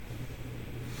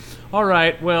All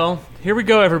right, well, here we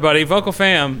go, everybody. Vocal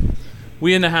Fam,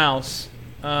 we in the house.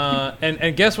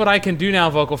 And guess what I can do now,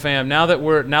 Vocal Fam? Now that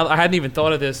I hadn't even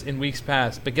thought of this in weeks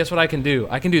past, but guess what I can do?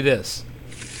 I can do this.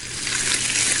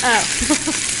 Oh.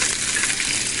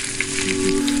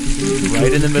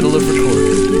 Right in the middle of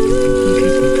recording.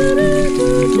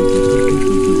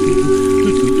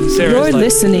 You're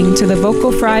listening to the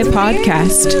Vocal Fry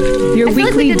Podcast, your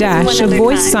weekly dash of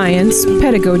voice science,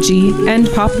 pedagogy, and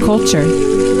pop culture.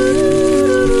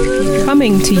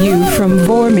 Coming to you from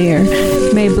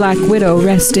Vormir, may Black Widow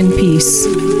rest in peace.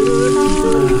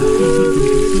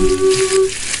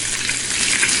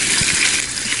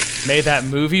 May that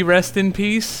movie rest in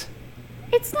peace?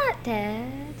 It's not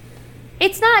dead.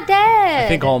 It's not dead. I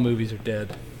think all movies are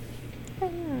dead.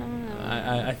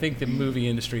 I think the movie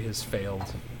industry has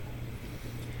failed.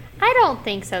 I don't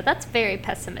think so. That's very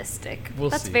pessimistic. We'll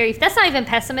see. That's not even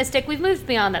pessimistic. We've moved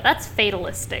beyond that. That's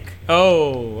fatalistic.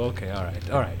 Oh, okay. All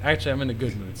right. Actually, I'm in a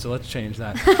good mood, so let's change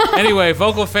that. Anyway,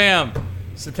 Vocal Fam,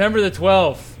 September the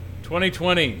 12th,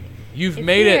 2020. You've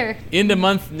made it into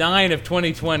month 9 of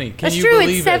 2020. Can you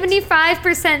believe it? That's true. It's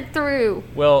 75% through.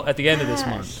 Well, at the end of this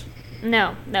month.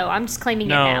 No, I'm just claiming it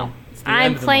now.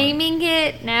 I'm claiming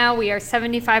it now. We are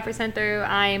 75% through.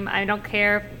 I don't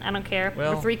care.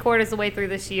 Well, we're 3/4 of the way through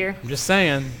this year. I'm just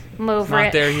saying. I'm over it's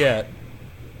not there yet.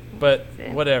 But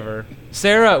whatever.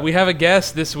 Sarah, we have a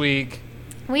guest this week.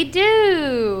 We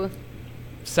do.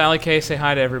 Sally K, say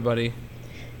hi to everybody.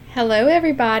 Hello,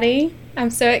 everybody. I'm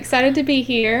so excited to be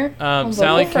here.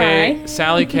 Sally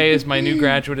K is my new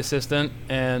graduate assistant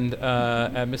and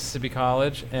at Mississippi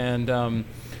College, and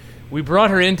we brought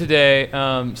her in today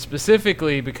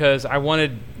specifically because I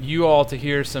wanted you all to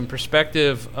hear some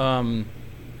perspective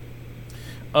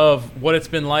of what it's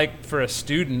been like for a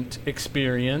student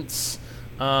experience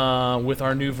with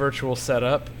our new virtual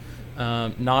setup,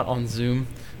 not on Zoom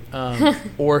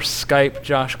or Skype.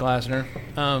 Josh Glasner.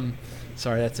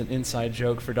 Sorry, that's an inside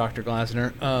joke for Dr.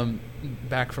 Glasner,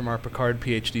 back from our Picard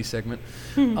PhD segment.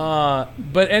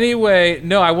 But anyway,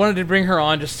 no, I wanted to bring her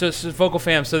on just to Vocal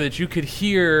Fam so that you could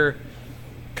hear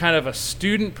kind of a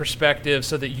student perspective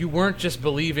so that you weren't just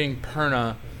believing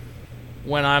Perna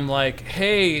when I'm like,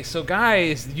 hey, so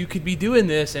guys, you could be doing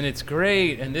this and it's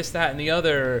great and this, that, and the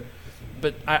other.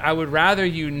 But I would rather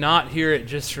you not hear it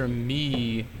just from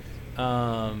me,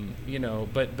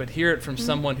 but hear it from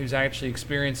someone who's actually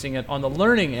experiencing it on the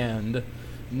learning end,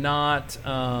 not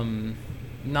on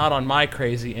my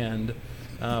crazy end,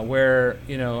 where,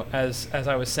 as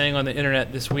I was saying on the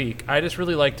internet this week, I just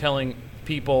really like telling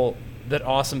people that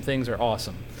awesome things are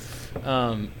awesome.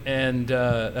 And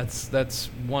that's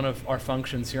one of our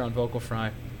functions here on Vocal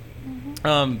Fry.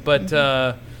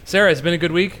 Sarah, it's been a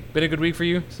good week? Been a good week for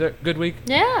you? Good week?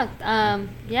 Yeah.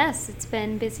 Yes, it's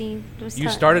been busy. You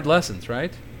started lessons,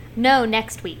 right? No,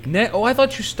 next week. I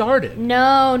thought you started.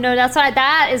 No,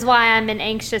 that is why I'm an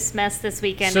anxious mess this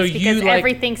weekend. So it's because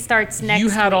everything starts next week. You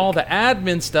had all the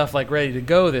admin stuff ready to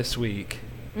go this week.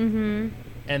 Mm-hmm.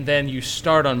 And then you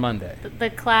start on Monday.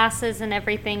 The classes and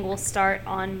everything will start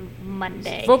on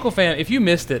Monday. Vocal Fan, if you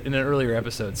missed it in an earlier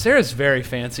episode, Sarah's very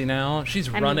fancy now. She's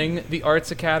running the Arts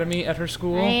Academy at her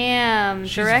school. I am.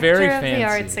 She's director very of fancy. The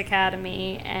Arts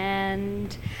Academy.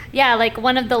 And yeah,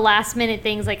 one of the last minute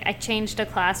things, I changed a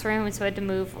classroom, so I had to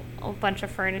move a bunch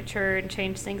of furniture and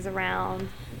change things around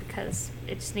because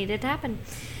it just needed to happen.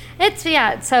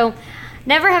 So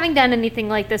never having done anything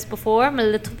like this before, I'm a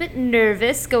little bit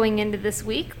nervous going into this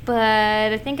week,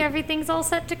 but I think everything's all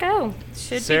set to go.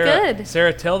 Should be good.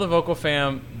 Sarah, tell the Vocal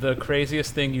Fam the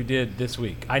craziest thing you did this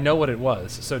week. I know what it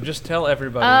was, so just tell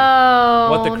everybody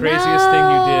what the craziest thing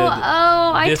you did.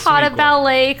 I taught a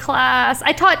ballet class.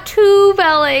 I taught 2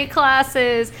 ballet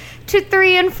classes to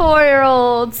 3 and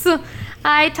 4-year-olds.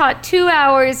 I taught 2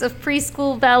 hours of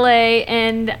preschool ballet,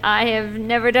 and I have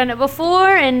never done it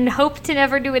before and hope to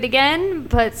never do it again.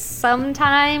 But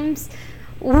sometimes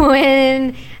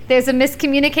when there's a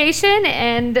miscommunication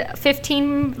and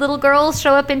 15 little girls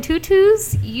show up in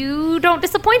tutus, you don't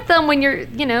disappoint them when your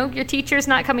teacher's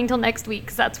not coming till next week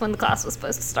because that's when the class was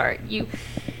supposed to start.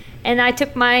 And I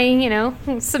took my,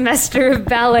 semester of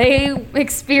ballet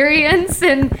experience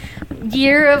and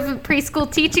year of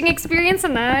preschool teaching experience,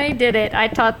 and I did it. I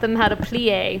taught them how to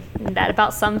plie, and that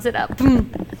about sums it up.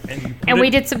 And we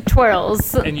did some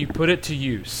twirls. And you put it to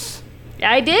use.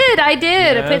 I did.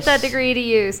 Yes. I put that degree to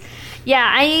use. Yeah,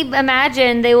 I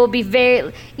imagine they will be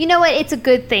very... You know what? It's a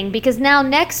good thing, because now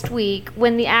next week,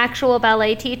 when the actual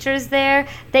ballet teacher's there,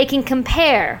 they can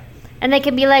compare. And they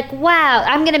can be like, wow,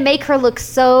 I'm going to make her look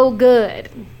so good.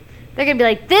 They're going to be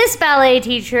like, this ballet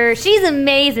teacher, she's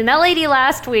amazing. That lady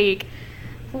last week,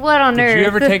 what on earth? Did you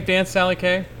ever take dance, Sally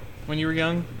K? when you were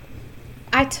young?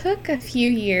 I took a few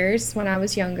years when I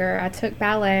was younger. I took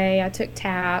ballet, I took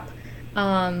tap,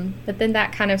 but then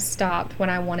that kind of stopped when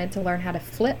I wanted to learn how to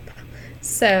flip.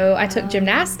 So I took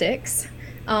gymnastics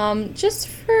just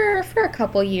for a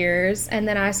couple years, and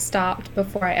then I stopped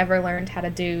before I ever learned how to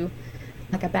do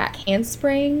like a back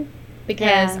handspring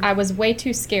because I was way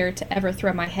too scared to ever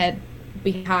throw my head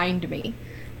behind me.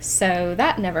 So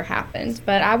that never happened.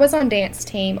 But I was on dance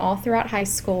team all throughout high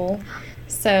school.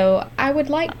 So I would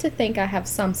like to think I have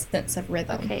some sense of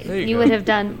rhythm. Okay, you would have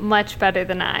done much better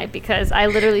than I, because I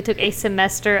literally took a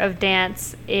semester of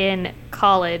dance in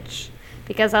college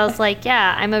because I was like,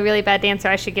 yeah, I'm a really bad dancer.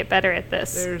 I should get better at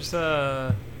this. There was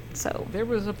a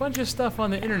bunch of stuff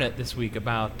on the internet this week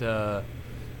about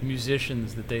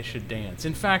musicians that they should dance.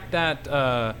 In fact, that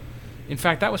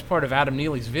was part of Adam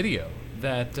Neely's video.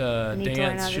 That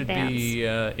dance should be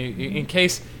in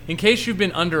case you've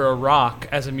been under a rock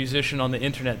as a musician on the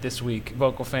internet this week,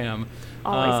 Vocal Fam.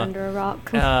 Always under a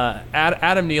rock.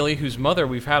 Adam Neely, whose mother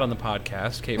we've had on the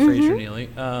podcast, Kate Fraser Neely.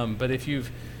 But if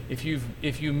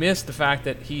you missed the fact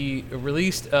that he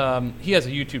released, he has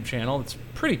a YouTube channel that's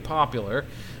pretty popular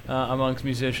amongst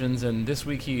musicians, and this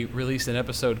week he released an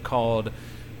episode called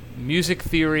Music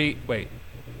Theory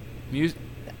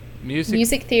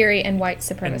and White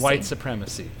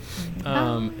Supremacy.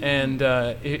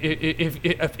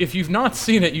 If you've not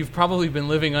seen it, you've probably been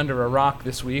living under a rock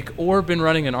this week or been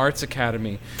running an arts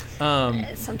academy.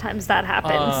 Sometimes that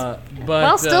happens. But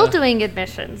while still doing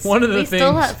admissions. We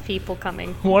still have people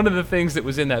coming. One of the things that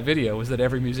was in that video was that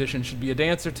every musician should be a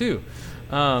dancer too.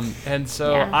 And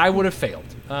so I would have failed.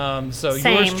 So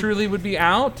Same. Yours truly would be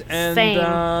out, and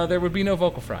there would be no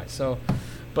Vocal Fry. So...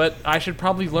 But I should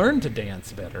probably learn to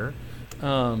dance better.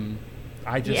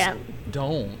 I just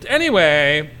don't.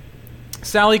 Anyway,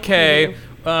 Sally K.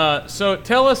 So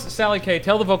tell us, Sally K.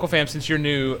 Tell the Vocal Fam, since you're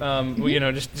new.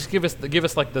 Just give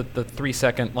us like the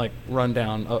 3-second like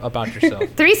rundown about yourself.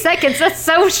 3 seconds. That's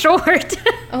so short.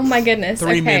 Oh my goodness.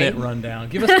 3-minute rundown.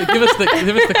 Give us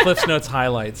the Cliffs Notes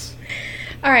highlights.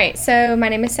 All right, so my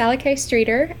name is Sally K.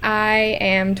 Streeter. I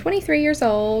am 23 years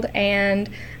old, and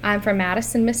I'm from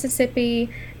Madison, Mississippi,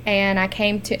 and I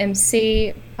came to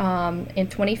MC in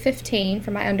 2015 for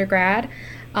my undergrad.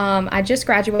 I just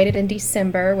graduated in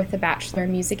December with a Bachelor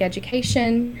in Music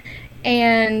Education,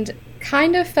 and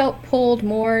kind of felt pulled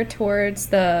more towards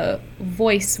the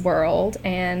voice world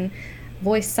and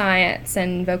voice science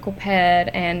and vocal ped,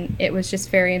 and it was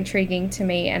just very intriguing to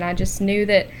me, and I just knew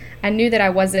that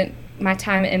my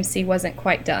time at MC wasn't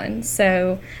quite done.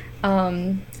 So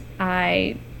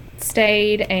I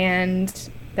stayed, and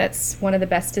that's one of the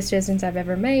best decisions I've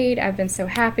ever made. I've been so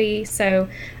happy. So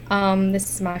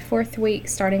this is my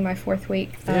starting my fourth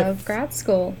week of grad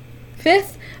school.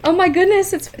 Fifth? Oh my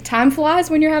goodness, time flies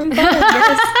when you're having fun.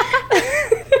 Yes.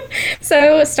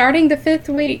 So starting the 5th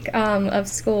week of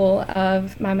school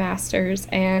of my master's,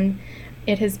 and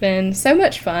it has been so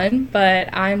much fun, but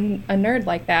I'm a nerd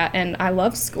like that, and I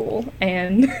love school,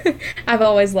 and I've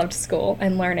always loved school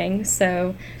and learning,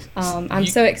 so I'm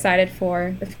so excited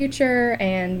for the future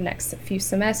and the next few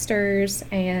semesters,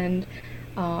 and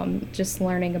just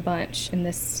learning a bunch in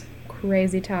this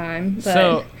crazy time.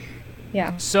 But,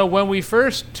 So when we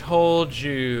first told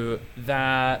you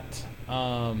that,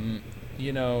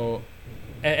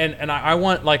 And I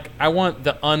want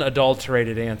the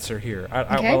unadulterated answer here.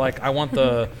 I want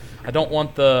to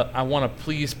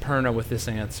please Perna with this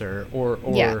answer or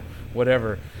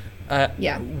whatever.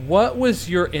 What was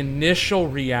your initial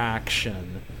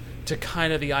reaction to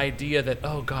kind of the idea that,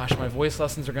 oh gosh, my voice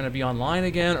lessons are going to be online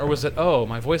again, or was it, oh,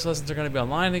 my voice lessons are going to be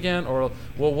online again, or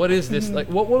well, what is this? Like,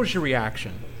 what was your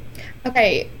reaction?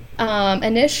 Okay,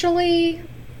 initially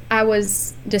I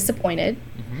was disappointed.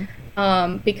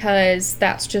 Because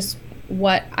that's just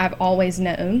what I've always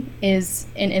known is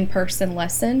an in-person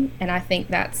lesson, and I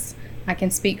think I can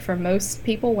speak for most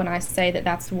people when I say that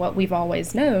that's what we've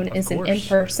always known is an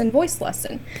in-person voice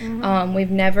lesson. We've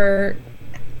never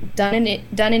done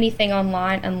anything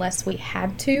online unless we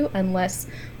had to, unless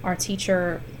our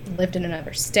teacher lived in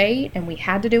another state and we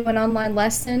had to do an online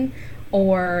lesson,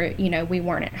 or we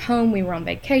weren't at home, we were on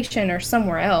vacation or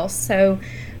somewhere else. So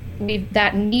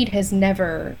that need has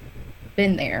never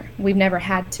been there. We've never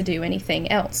had to do anything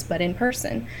else but in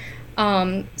person.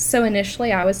 So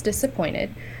initially I was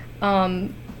disappointed.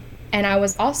 And I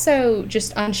was also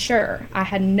just unsure. I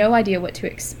had no idea what to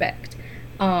expect.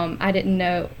 I didn't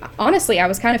know. Honestly, I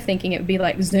was kind of thinking it would be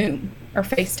like Zoom or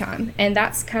FaceTime. And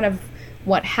that's kind of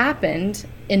what happened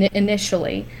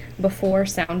initially before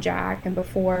SoundJack and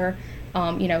before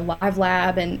Live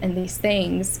Lab and these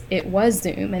things, it was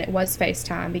Zoom and it was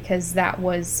FaceTime because that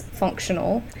was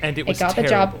functional. And it was got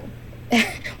terrible. The job.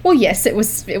 Well, yes, it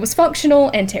was functional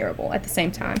and terrible at the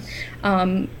same time.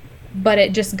 But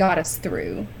it just got us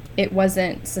through. It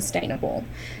wasn't sustainable.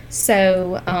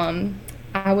 So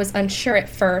I was unsure at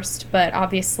first, but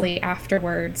obviously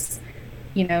afterwards,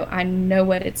 I know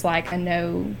what it's like. I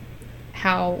know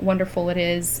how wonderful it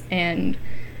is and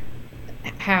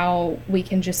how we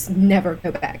can just never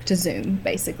go back to Zoom,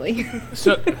 basically.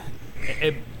 So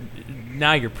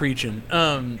now you're preaching.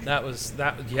 Yeah.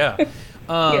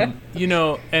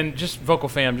 And just Vocal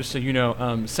Fam, just so you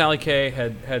know, Sally Kay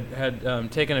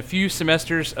had taken a few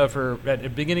semesters of her at the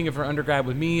beginning of her undergrad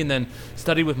with me, and then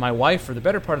studied with my wife for the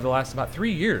better part of the last about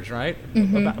 3 years, right?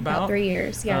 About 3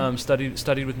 years, yeah.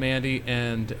 Studied with Mandy,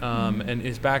 and and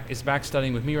is back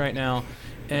studying with me right now,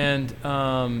 and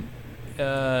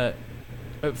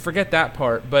forget that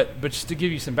part, but just to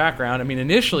give you some background, I mean,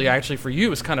 initially, actually, for you,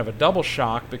 it was kind of a double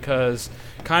shock because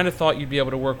kind of thought you'd be able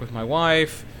to work with my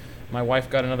wife. My wife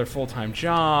got another full-time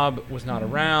job, was not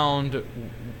around.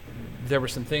 There were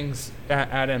some things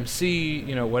at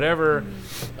MC, whatever.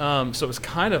 So it was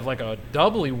kind of like a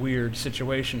doubly weird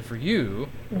situation for you.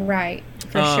 Right,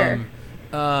 for sure.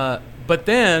 But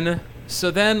then,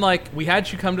 we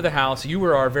had you come to the house. You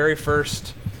were our very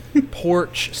first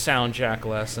porch sound jack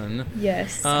lesson.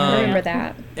 Yes, I remember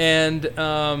that.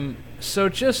 And so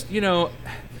just,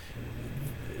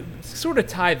 sort of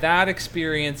tie that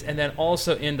experience and then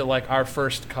also into like our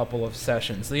first couple of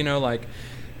sessions.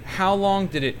 How long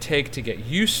did it take to get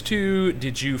used to?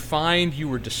 Did you find you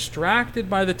were distracted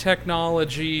by the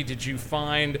technology? Did you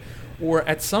find, or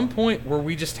at some point were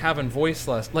we just having voice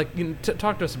lessons?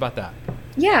 Talk to us about that.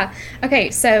 Yeah.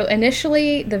 Okay. So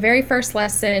initially, the very first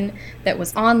lesson that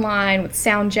was online with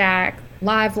SoundJack,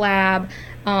 Live Lab,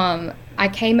 I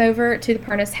came over to the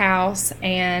Pernas house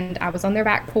and I was on their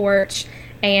back porch,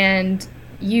 and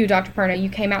you, Dr. Perna, you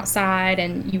came outside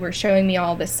and you were showing me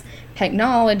all this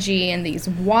technology and these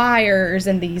wires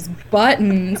and these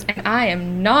buttons, and I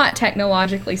am not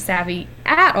technologically savvy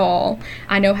at all.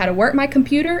 I know how to work my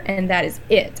computer, and that is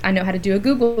it. I know how to do a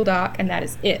Google Doc, and that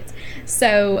is it.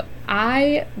 So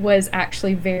I was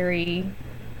actually very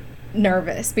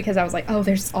nervous because I was like, oh,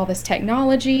 there's all this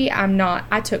technology.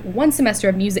 I took 1 semester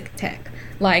of music tech.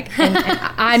 And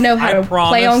I know how to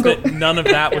play on. That none of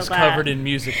that was covered in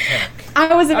music tech.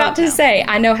 I was about to say,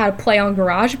 I know how to play on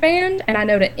GarageBand, and I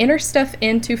know to enter stuff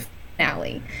into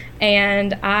Finale.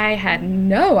 And I had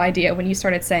no idea when you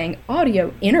started saying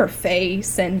audio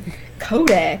interface and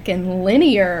codec and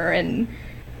linear and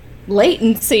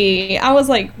latency. I was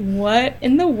like, what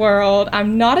in the world?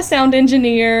 I'm not a sound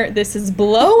engineer. This is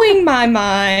blowing my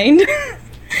mind.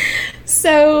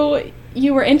 So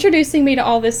you were introducing me to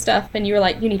all this stuff, and you were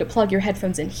like, you need to plug your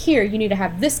headphones in here. You need to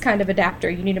have this kind of adapter.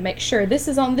 You need to make sure this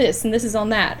is on this and this is on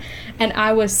that. And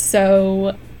I was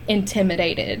so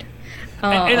intimidated.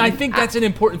 And I think that's an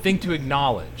important thing to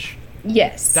acknowledge.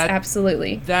 Yes,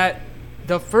 absolutely. That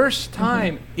the first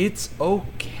time it's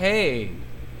okay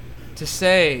to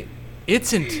say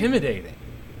it's intimidating.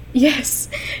 Yes.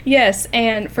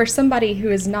 And for somebody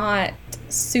who is not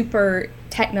super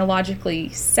technologically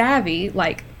savvy,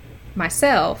 like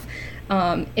myself,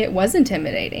 it was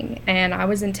intimidating, and I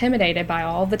was intimidated by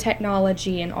all the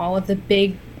technology and all of the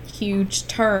big, huge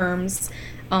terms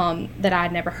that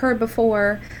I'd never heard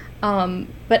before.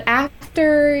 But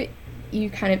after you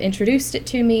kind of introduced it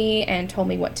to me and told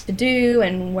me what to do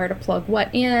and where to plug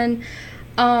what in,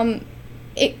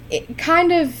 it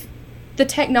kind of, the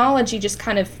technology just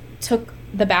kind of took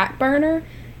the back burner,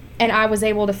 and I was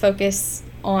able to focus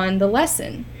on the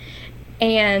lesson.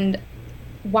 And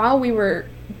while we were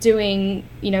doing,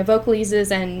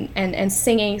 vocalises and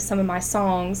singing some of my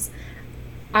songs,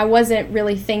 I wasn't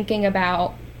really thinking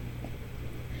about,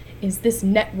 is this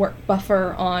network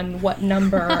buffer on what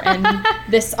number and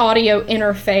this audio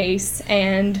interface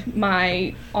and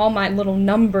all my little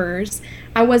numbers.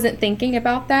 I wasn't thinking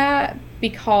about that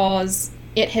because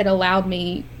it had allowed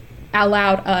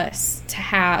us to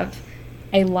have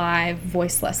a live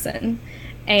voice lesson.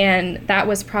 And that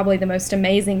was probably the most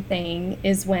amazing thing,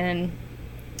 is when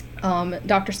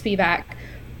Dr. Spivak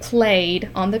played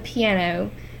on the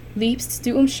piano Liebst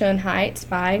du Schönheit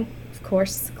by, of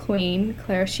course, Queen,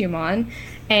 Clara Schumann,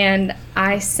 and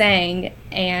I sang,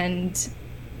 and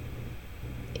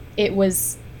it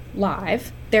was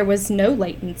live. There was no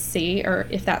latency, or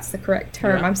if that's the correct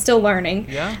term. Yeah. I'm still learning.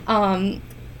 Yeah.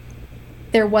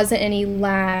 There wasn't any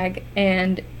lag,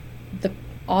 and the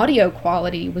audio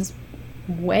quality was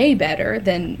way better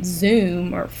than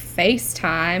Zoom or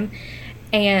FaceTime,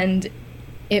 and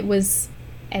it was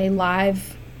a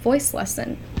live voice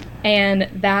lesson. And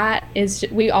that is,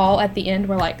 we all at the end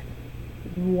were like,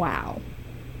 wow.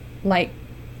 Like,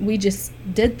 we just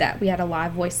did that. We had a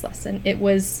live voice lesson. It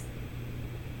was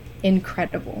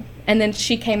incredible. And then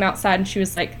she came outside and she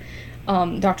was like,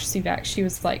 Dr. Suvak, she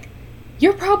was like,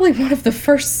 you're probably one of the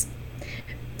first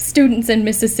students in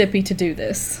Mississippi to do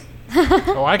this.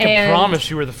 Oh, I can promise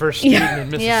you were the first student in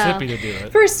Mississippi to do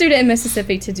it. First student in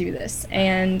Mississippi to do this.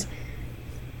 And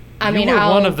you were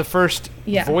one of the first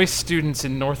voice students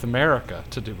in North America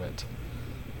to do it.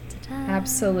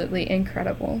 Absolutely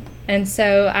incredible. And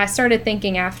so I started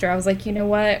thinking after, I was like, you know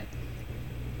what?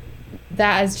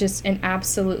 That is just an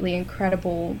absolutely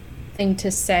incredible thing to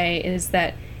say, is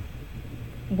that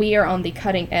we are on the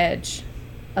cutting edge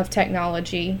of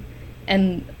technology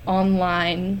and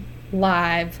online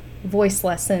live voice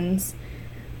lessons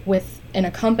with an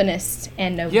accompanist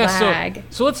and no lag.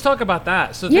 So let's talk about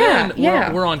that. So then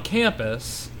we're on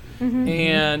campus,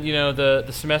 and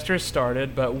the semester has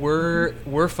started, but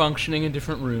we're functioning in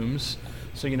different rooms.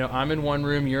 So I'm in one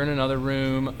room, you're in another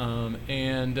room,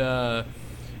 and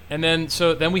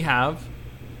then we have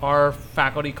our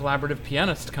faculty collaborative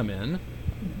pianist come in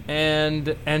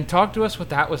and talk to us what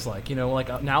that was like.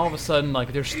 Now all of a sudden,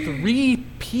 like, there's 3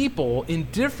 people in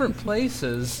different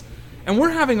places, and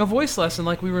we're having a voice lesson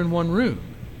like we were in one room.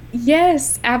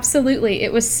 Yes, absolutely.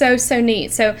 It was so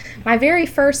neat. So my very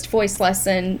first voice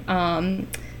lesson,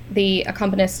 the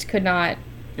accompanist could not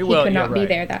be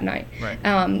there that night.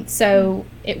 Right. So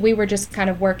we were just kind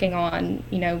of working on,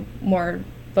 more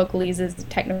vocalises,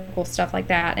 technical stuff like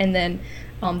that. And then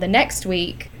the next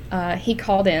week, he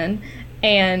called in,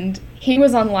 and he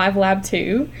was on Live Lab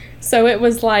 2. So it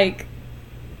was like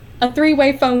a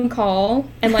 3-way phone call,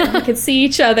 and like we could see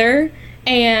each other,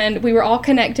 and we were all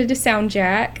connected to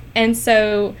SoundJack. And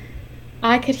so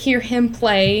I could hear him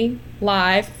play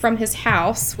live from his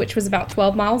house, which was about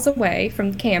 12 miles away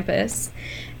from campus.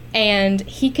 And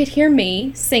he could hear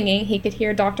me singing, he could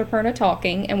hear Dr. Perna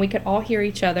talking, and we could all hear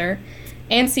each other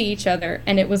and see each other.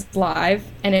 And it was live,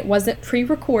 and it wasn't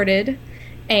pre-recorded.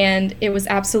 And it was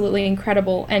absolutely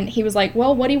incredible. And he was like,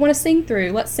 well, what do you want to sing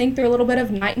through? Let's sing through a little bit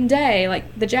of Night and Day, like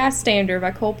the jazz standard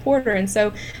by Cole Porter. And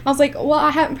so I was like, well,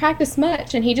 I haven't practiced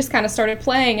much. And he just kind of started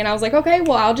playing. And I was like, okay,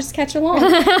 well, I'll just catch along.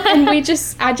 And I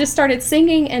just started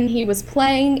singing, and he was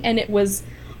playing, and it was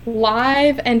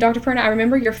live. And Dr. Perna, I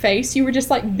remember your face. You were just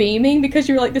like beaming because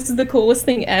you were like, this is the coolest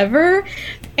thing ever.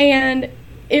 And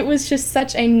it was just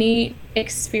such a neat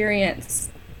experience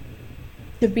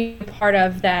to be a part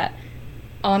of that.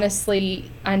 Honestly,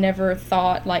 I never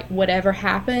thought like would ever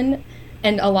happen,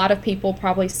 and a lot of people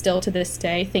probably still to this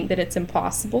day think that it's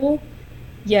impossible,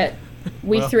 yet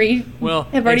we have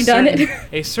already done it.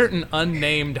 A certain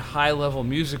unnamed high-level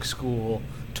music school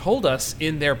told us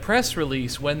in their press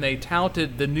release when they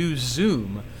touted the new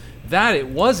Zoom that it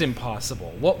was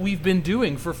impossible, what we've been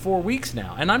doing for 4 weeks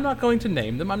now. And I'm not going to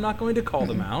name them. I'm not going to call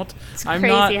them out. It's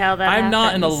crazy how that happens.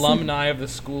 Not an alumni of the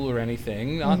school or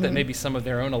anything. Not that maybe some of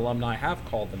their own alumni have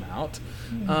called them out.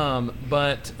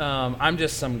 But I'm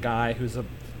just some guy who's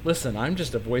I'm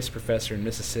just a voice professor in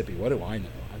Mississippi. What do I know?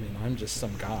 I mean, I'm just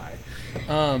some guy.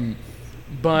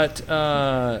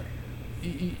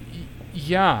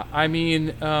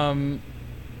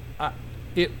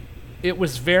 It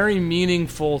was very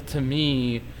meaningful to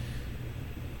me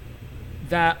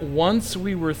that once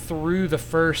we were through the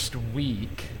first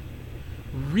week,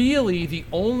 really the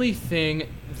only thing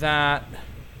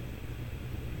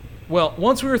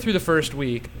once we were through the first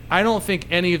week, I don't think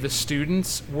any of the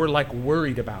students were like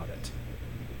worried about it.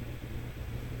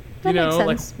 That makes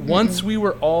sense. Like once we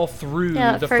were all through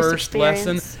the first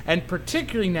lesson, and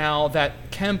particularly now that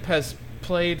Kemp has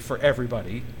played for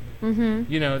everybody,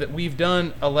 that we've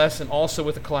done a lesson also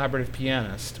with a collaborative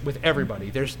pianist with everybody. I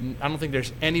don't think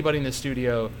there's anybody in the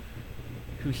studio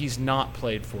who he's not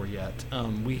played for yet.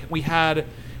 We had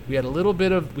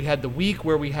the week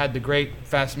where we had the great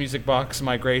Fast Music Box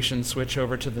migration switch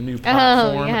over to the new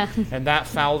platform, and that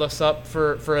fouled us up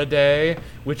for a day,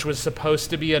 which was supposed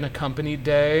to be an accompanied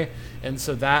day, and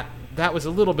so that was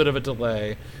a little bit of a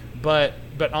delay. But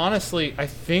honestly, I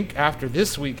think after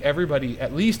this week, everybody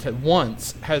at least at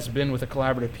once has been with a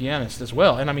collaborative pianist as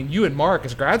well. And I mean, you and Mark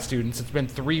as grad students, it's been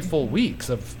 3 full weeks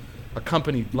of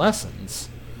accompanied lessons.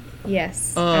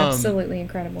 Yes, absolutely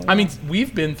incredible. I mean,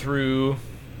 we've been through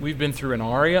an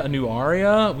aria, a new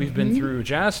aria. We've been through a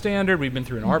jazz standard. We've been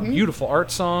through an beautiful art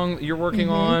song that you're working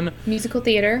on. Musical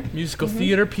theater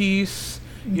piece.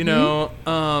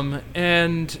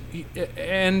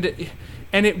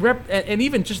 And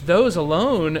even just those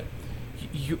alone,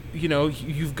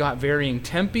 you've got varying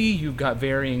tempi, you've got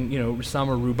varying, some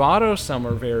are rubato, some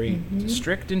are very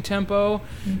strict in tempo,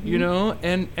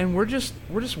 and we're just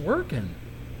working,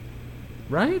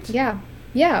 right?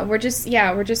 Yeah, we're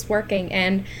just working,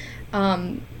 and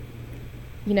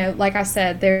like I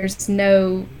said, there's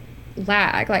no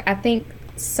lag. Like, I think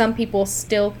some people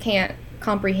still can't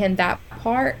comprehend that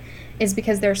part, is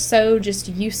because they're so just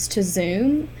used to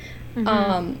Zoom.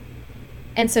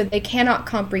 And so they cannot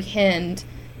comprehend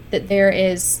that there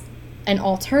is an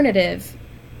alternative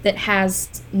that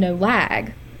has no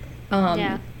lag.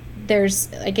 There's,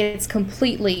 like, it's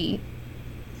completely,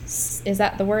 is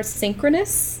that the word,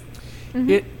 synchronous?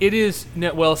 It is,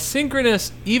 well,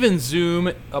 synchronous, even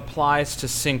Zoom applies to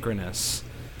synchronous.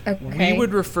 Okay. We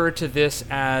would refer to this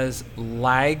as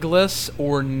lagless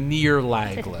or near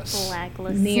lagless.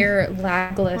 Near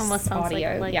lagless Almost sounds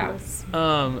audio. like legless.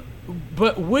 Yeah.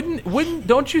 But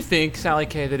don't you think, Sally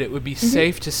Kay, that it would be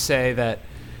safe to say that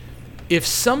if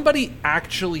somebody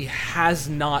actually has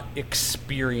not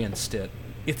experienced it,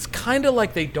 it's kind of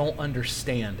like they don't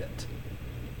understand it?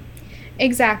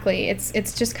 Exactly. It's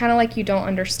just kind of like you don't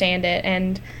understand it.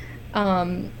 And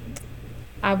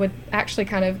I would actually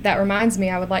that reminds me,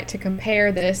 I would like to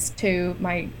compare this to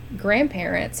my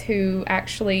grandparents, who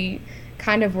actually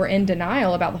kind of were in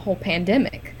denial about the whole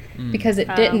pandemic because it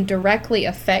didn't directly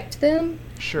affect them.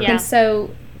 Sure. Yeah. And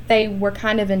so they were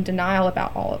kind of in denial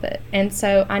about all of it. And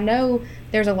so I know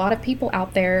there's a lot of people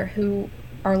out there who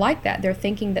are like that. They're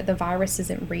thinking that the virus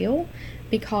isn't real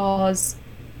because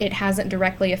it hasn't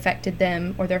directly affected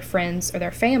them or their friends or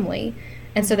their family.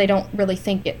 And so they don't really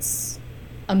think it's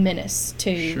a menace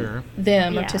to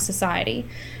them or to society.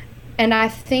 And I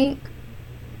think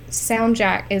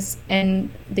SoundJack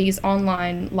and these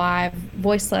online live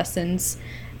voice lessons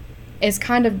is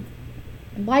kind of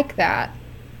like that.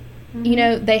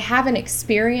 They haven't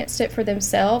experienced it for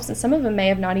themselves, and some of them may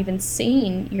have not even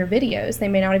seen your videos. They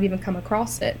may not have even come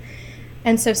across it.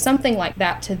 And so something like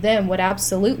that to them would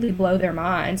absolutely blow their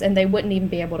minds, and they wouldn't even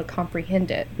be able to comprehend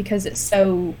it because it's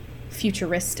so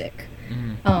futuristic.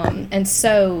 And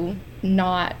so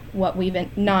not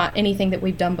anything that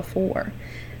we've done before.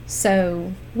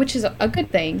 So, which is a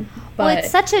good thing. But Well, it's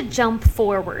such a jump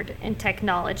forward in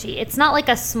technology. It's not like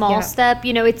a small step.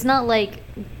 It's not like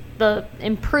the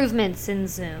improvements in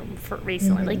Zoom for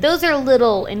recently. Like, those are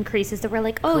little increases that we're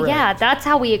like, oh, yeah, that's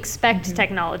how we expect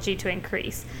technology to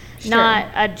increase. Not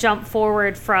a jump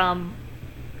forward from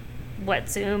what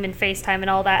Zoom and FaceTime and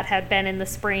all that had been in the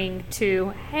spring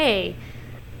to, hey,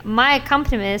 my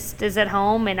accompanist is at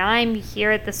home and I'm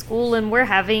here at the school and we're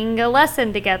having a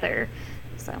lesson together.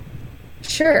 So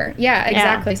Sure. Yeah,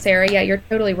 exactly, Sarah. Yeah, you're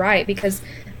totally right, because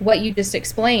what you just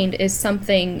explained is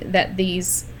something that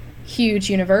these huge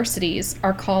universities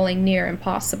are calling near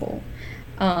impossible.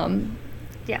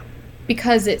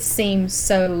 Because it seems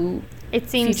so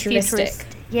futuristic.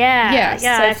 Yeah.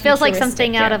 So it feels like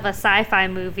something out yeah. of a sci-fi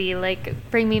movie, like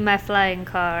Bring Me My Flying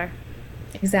Car.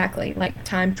 Exactly, like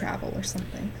time travel or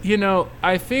something.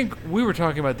 I think we were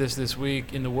talking about this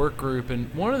week in the work group,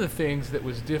 and one of the things that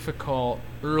was difficult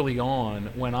early on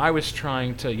when I was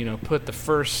trying to, put the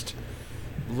first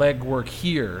legwork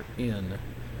here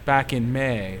back in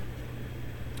May,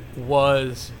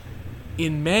 was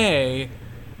in May,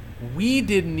 we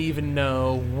didn't even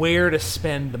know where to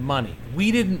spend the money.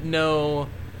 We didn't know,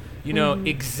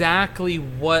 exactly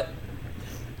what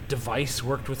device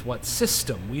worked with what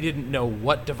system. We didn't know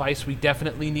what device we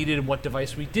definitely needed and what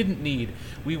device we didn't need.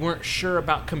 We weren't sure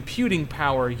about computing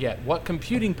power yet, what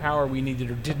computing power we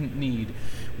needed or didn't need,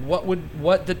 what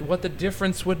the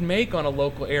difference would make on a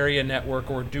local area network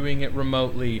or doing it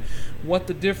remotely, what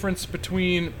the difference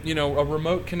between a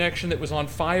remote connection that was on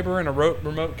fiber and a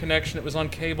remote connection that was on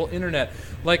cable internet.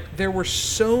 Like, there were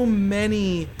so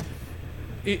many.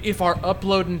 If our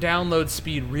upload and download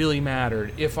speed really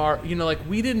mattered, if our,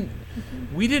 we didn't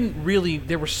really,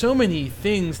 there were so many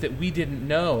things that we didn't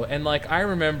know. And I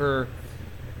remember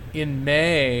in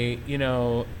May,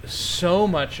 so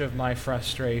much of my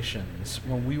frustrations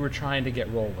when we were trying to get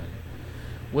rolling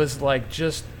was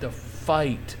just the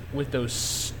fight with those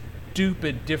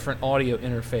stupid different audio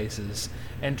interfaces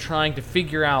and trying to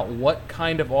figure out what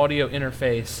kind of audio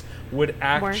interface would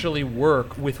actually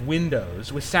work with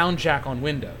Windows, with SoundJack on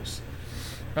Windows.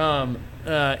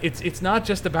 It's not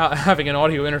just about having an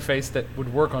audio interface that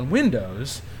would work on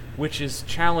Windows, which is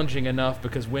challenging enough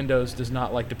because Windows does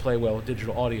not like to play well with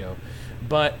digital audio,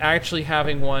 but actually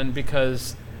having one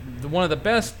because one of the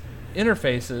best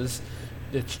interfaces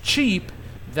that's cheap,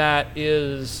 that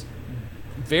is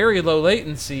very low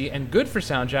latency and good for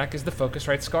SoundJack, is the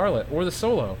Focusrite Scarlett or the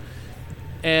Solo.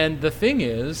 And the thing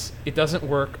is, it doesn't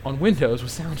work on Windows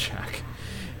with Soundcheck.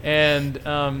 And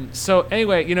so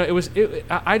anyway,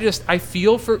 I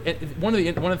feel for one of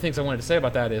the things I wanted to say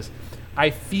about that is I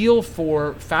feel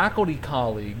for faculty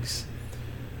colleagues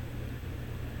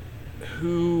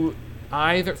who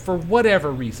either, for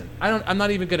whatever reason, I'm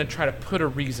not even going to try to put a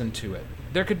reason to it.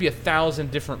 There could be 1,000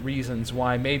 different reasons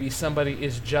why maybe somebody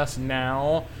is just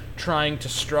now trying to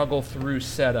struggle through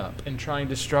setup and trying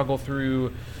to struggle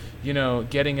through,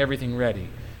 getting everything ready.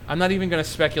 I'm not even going to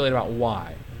speculate about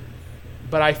why.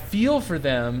 But I feel for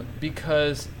them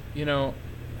because,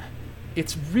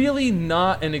 it's really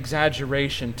not an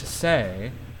exaggeration to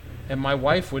say, and my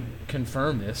wife would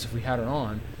confirm this if we had her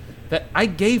on, that I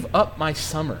gave up my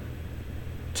summer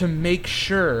to make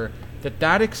sure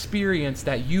that experience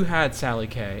that you had, Sally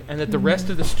Kay, and that the rest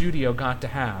of the studio got to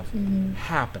have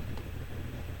happened.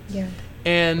 Yeah.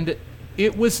 And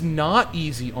it was not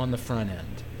easy on the front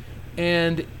end.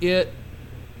 And it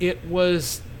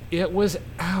was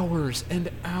hours and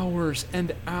hours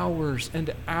and hours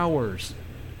and hours.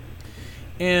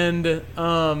 And the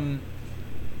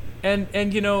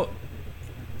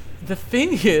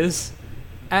thing is,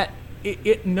 at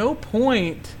no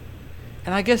point,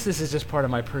 and I guess this is just part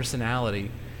of my personality,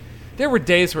 there were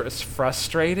days where it was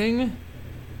frustrating,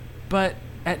 but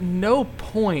at no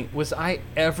point was I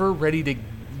ever ready to.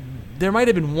 There might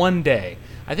have been one day.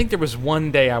 I think there was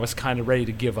one day I was kind of ready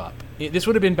to give up. This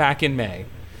would have been back in May.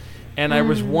 And I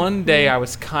was one day I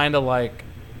was kind of like,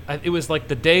 it was like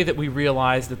the day that we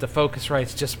realized that the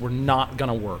Focusrites just were not going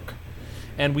to work.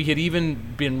 And we had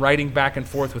even been writing back and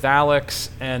forth with Alex,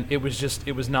 and it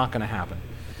was not going to happen.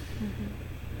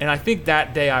 And I think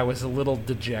that day I was a little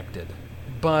dejected.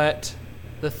 But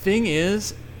the thing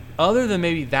is, other than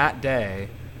maybe that day,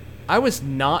 I was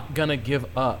not going to give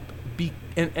up.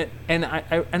 And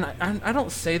I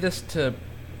don't say this to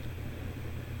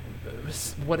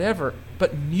whatever,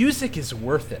 but music is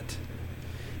worth it.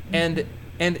 And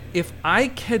if I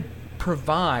could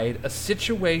provide a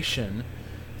situation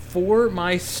for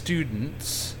my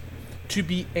students to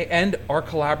be, and our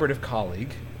collaborative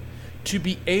colleague, to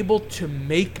be able to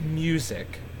make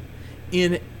music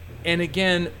and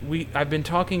again, I've been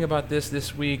talking about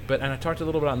this week, and I talked a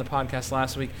little bit on the podcast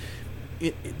last week,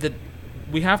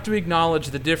 we have to acknowledge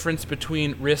the difference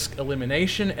between risk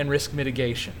elimination and risk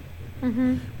mitigation.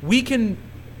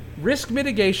 Risk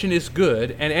mitigation is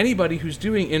good, and anybody who's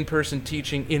doing in-person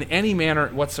teaching in any manner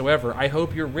whatsoever, I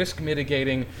hope you're risk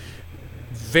mitigating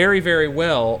very, very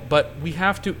well, but we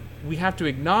have to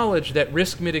acknowledge that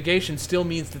risk mitigation still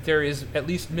means that there is at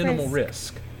least minimal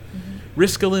risk.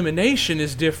 Risk elimination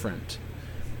is different.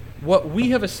 What we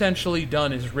have essentially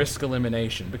done is risk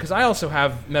elimination, because I also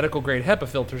have medical grade HEPA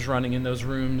filters running in those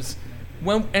rooms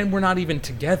and we're not even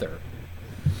together.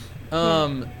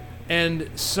 And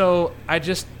so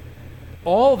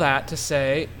all that to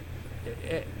say,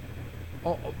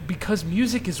 because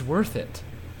music is worth it,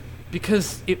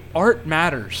 because art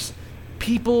matters.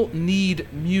 People need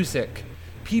music.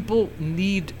 People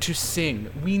need to sing.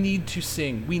 We need to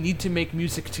sing. We need to make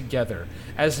music together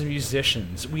as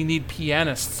musicians. We need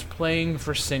pianists playing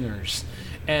for singers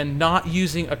and not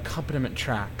using accompaniment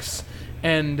tracks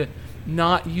and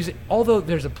not using, although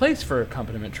there's a place for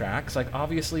accompaniment tracks, like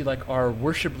obviously like our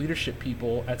worship leadership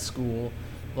people at school,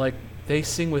 like they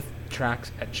sing with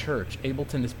tracks at church.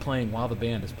 Ableton is playing while the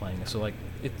band is playing. So like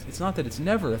it's not that it's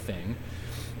never a thing,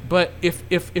 but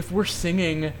if we're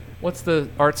singing, what's the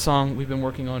art song we've been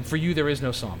working on? For You There Is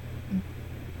No Song.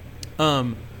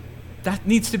 That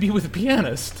needs to be with a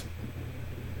pianist,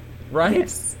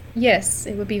 right? Yes,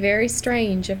 it would be very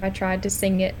strange if I tried to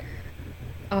sing it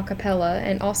a cappella,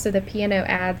 and also the piano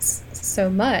adds so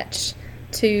much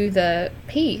to the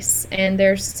piece, and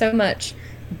there's so much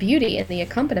beauty in the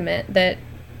accompaniment that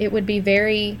it would be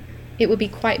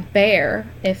quite bare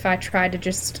if I tried to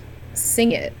just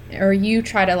sing it, or you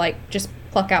try to like just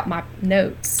pluck out my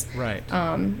notes. Right.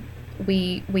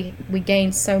 We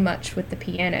gain so much with the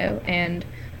piano, and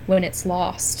when it's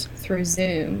lost through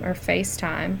Zoom or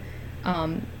FaceTime,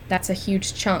 that's a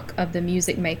huge chunk of the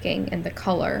music making and the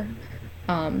color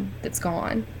that's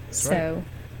gone. That's so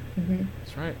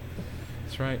right.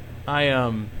 That's right.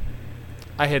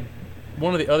 I had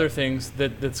one of the other things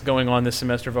that's going on this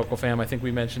semester, Vocal Fam, I think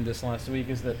we mentioned this last week,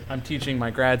 is that I'm teaching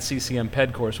my grad CCM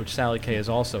PED course, which Sally Kay is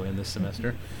also in this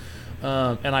semester.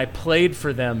 And I played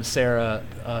for them, Sarah,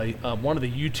 one of the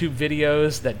YouTube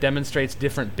videos that demonstrates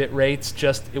different bit rates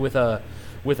just with a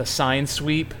sine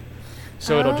sweep.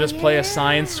 So it'll just play a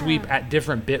sine sweep at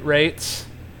different bit rates.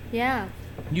 Yeah.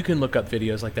 You can look up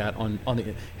videos like that on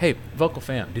the... Hey, Vocal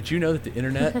Fam, did you know that the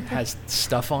internet has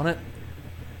stuff on it?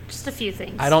 Just a few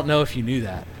things. I don't know if you knew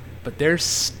that, but there's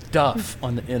stuff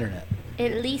on the internet.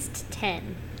 At least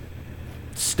 10.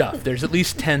 Stuff. There's at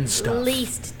least 10 stuff. At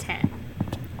least 10.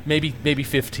 Maybe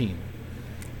 15.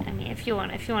 I mean, if you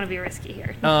want to be risky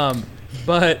here.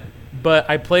 But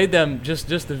I played them just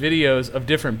the videos of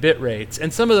different bit rates,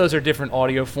 and some of those are different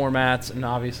audio formats, and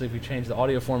obviously if we change the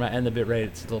audio format and the bit rate,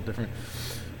 it's still different.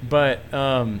 But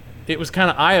it was kind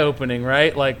of eye-opening,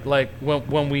 right? Like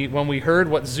when we heard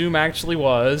what Zoom actually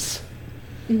was,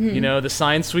 you know, the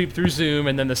sign sweep through Zoom,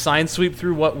 and then the sign sweep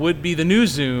through what would be the new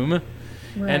Zoom,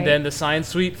 and then the sign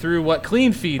sweep through what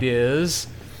CleanFeed is.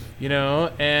 You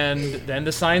know, and then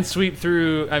the sign sweep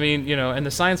through, and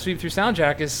the sign sweep through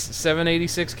SoundJack is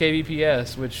 786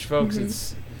 kbps, which, folks,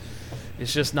 it's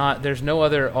just not, there's no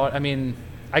other,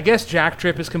 I guess Jack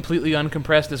Trip is completely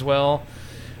uncompressed as well.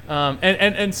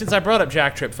 And since I brought up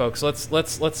Jack Trip, folks,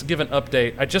 let's give an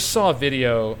update. I just saw a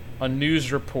video, a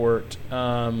news report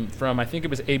from, I think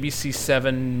it was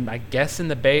ABC7, I guess in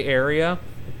the Bay Area.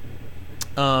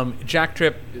 Jack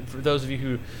Trip, for those of you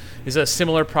who, is a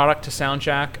similar product to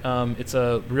SoundJack. It's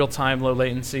a real-time,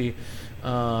 low-latency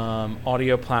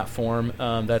audio platform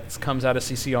that comes out of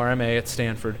CCRMA at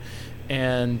Stanford.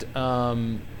 And,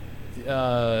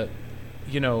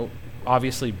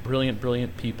 obviously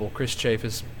brilliant people. Chris Chafe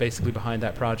is basically behind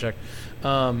that project.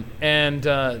 But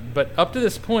up to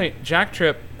this point, Jack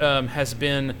Trip has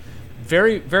been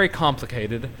very, very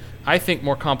complicated. I think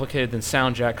more complicated than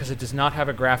SoundJack because it does not have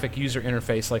a graphic user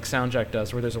interface like SoundJack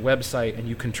does, where there's a website and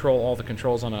you control all the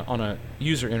controls on a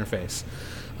user interface.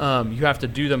 You have to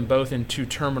do them both in 2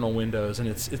 terminal windows, and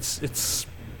it's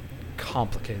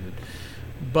complicated.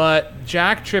 But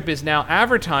Jack Trip is now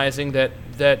advertising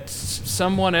that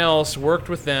someone else worked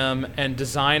with them and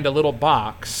designed a little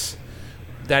box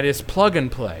that is plug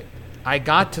and play. I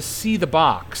got to see the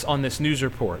box on this news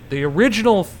report. The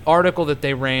original article that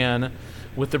they ran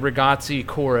with the Ragazzi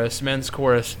chorus, men's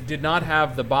chorus, did not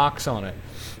have the box on it.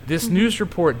 This news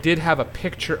report did have a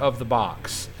picture of the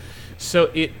box.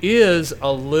 So it is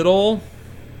a little,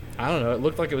 I don't know, it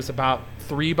looked like it was about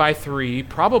 3 by 3,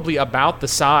 probably about the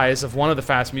size of one of the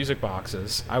Fast Music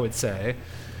boxes, I would say.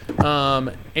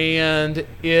 And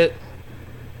it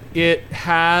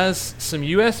has some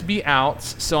USB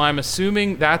outs, so I'm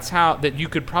assuming that you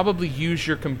could probably use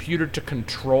your computer to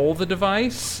control the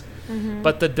device.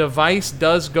 But the device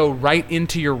does go right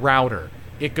into your router.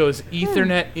 It goes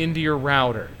Ethernet into your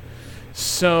router.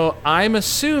 So I'm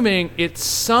assuming it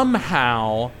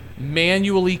somehow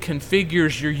manually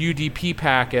configures your UDP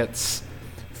packets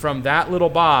from that little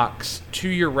box to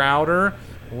your router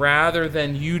rather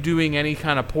than you doing any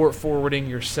kind of port forwarding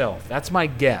yourself. That's my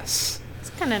guess.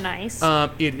 It's kind of nice.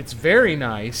 It's very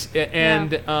nice.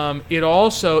 And it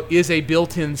also is a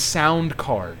built-in sound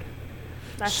card.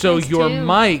 That's so nice your too.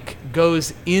 mic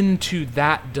goes into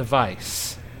that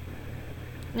device.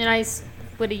 Nice.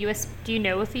 Do you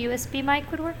know if a USB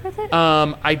mic would work with it?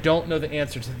 I don't know the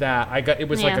answer to that. It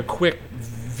was like a quick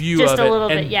view Just of a it, little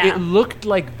and bit, yeah. it looked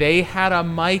like they had a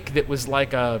mic that was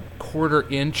like a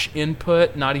 1/4 inch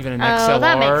input, not even an XLR. Oh,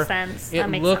 that makes sense. It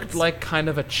looked like kind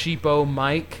of a cheapo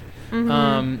mic.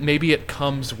 Maybe it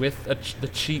comes with the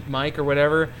cheap mic or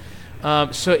whatever.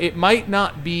 So it might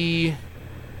not be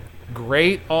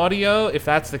great audio if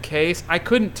that's the case. I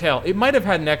couldn't tell. It might have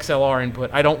had an XLR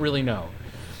input. I don't really know.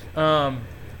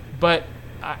 But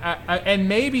and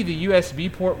maybe the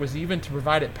USB port was even to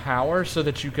provide it power so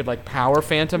that you could like power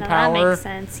phantom power that makes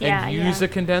sense. Yeah, and use a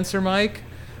condenser mic.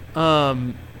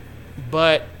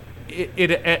 But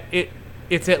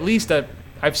it's at least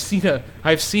I've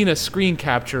seen a screen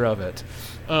capture of it,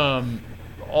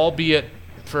 albeit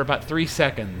for about 3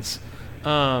 seconds.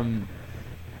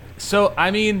 So I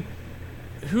mean,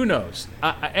 who knows?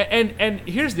 And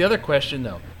here's the other question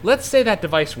though. Let's say that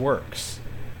device works.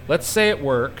 Let's say it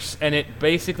works and it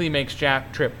basically makes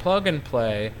Jack Trip plug and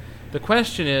play. The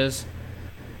question is,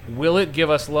 will it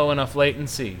give us low enough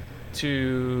latency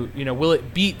to, will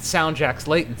it beat SoundJack's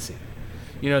latency?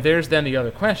 There's then the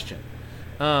other question.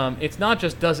 It's not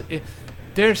just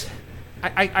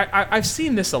I've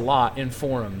seen this a lot in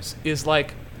forums, is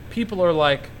like, people are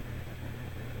like,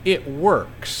 it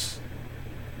works.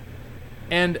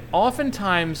 And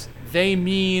oftentimes they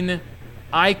mean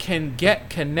I can get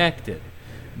connected.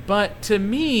 But to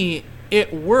me,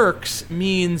 it works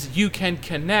means you can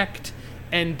connect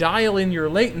and dial in your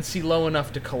latency low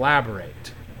enough to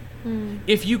collaborate.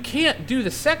 If you can't do the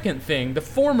second thing, the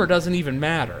former doesn't even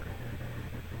matter.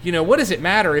 What does it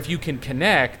matter if you can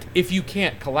connect if you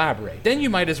can't collaborate? Then you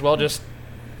might as well just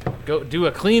go do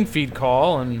a CleanFeed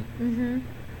call and,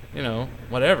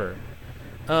 whatever.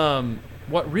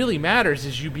 What really matters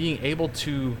is you being able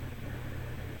to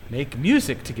make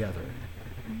music together.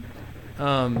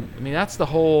 I mean, that's the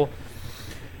whole...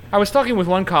 I was talking with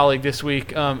one colleague this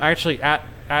week, actually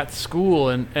at school,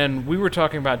 and we were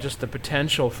talking about just the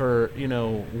potential for,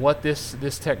 what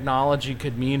this technology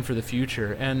could mean for the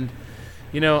future. And,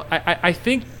 I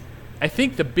think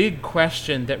the big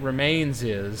question that remains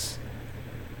is,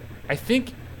 I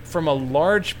think from a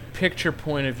large picture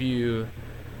point of view,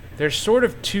 there's sort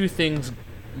of two things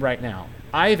right now.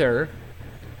 Either,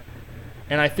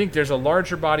 and I think there's a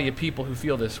larger body of people who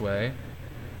feel this way,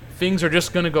 things are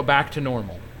just going to go back to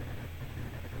normal.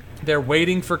 They're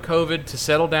waiting for COVID to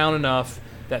settle down enough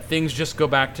that things just go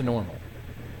back to normal.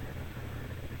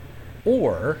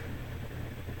 Or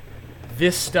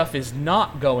this stuff is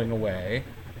not going away.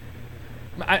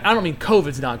 I don't mean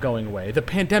COVID's not going away. The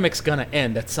pandemic's going to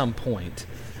end at some point.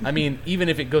 I mean, even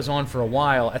if it goes on for a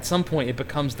while, at some point it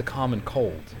becomes the common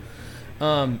cold.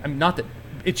 I mean, not that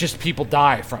it's just people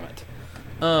die from it.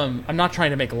 I'm not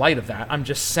trying to make light of that. I'm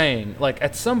just saying, like,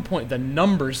 at some point the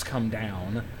numbers come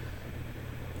down,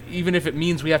 even if it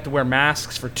means we have to wear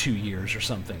masks for 2 years or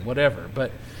something, whatever.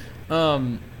 But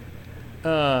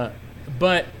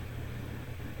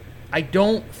I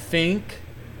don't think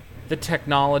the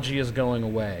technology is going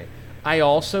away. I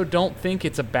also don't think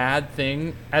it's a bad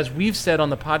thing, as we've said on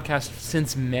the podcast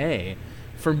since May,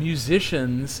 for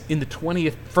musicians in the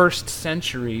 21st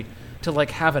century to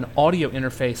like have an audio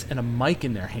interface and a mic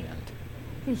in their hand.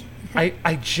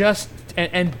 I just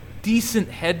and decent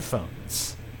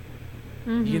headphones.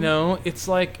 Mm-hmm. It's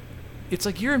like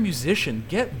you're a musician.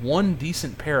 Get one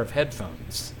decent pair of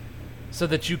headphones so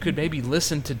that you could maybe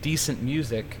listen to decent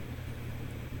music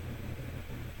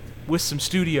with some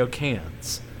studio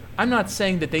cans. I'm not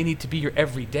saying that they need to be your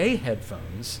everyday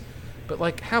headphones, but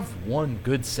like have one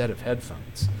good set of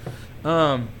headphones.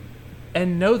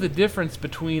 And know the difference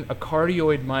between a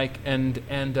cardioid mic and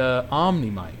a Omni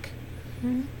mic.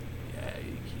 Mm-hmm.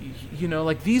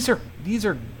 Like these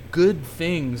are good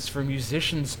things for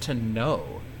musicians to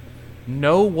know.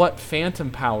 Know what phantom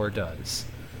power does.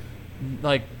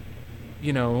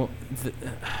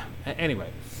 Anyway,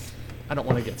 I don't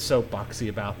want to get soapboxy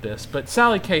about this, but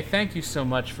Sally Kay, thank you so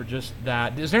much for just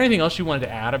that. Is there anything else you wanted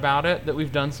to add about it that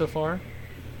we've done so far?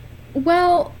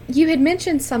 Well, you had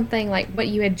mentioned something like what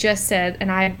you had just said,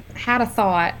 and I had a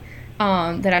thought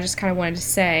that I just kind of wanted to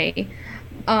say.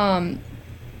 When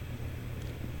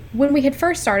we had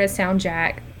first started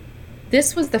SoundJack,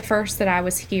 this was the first that I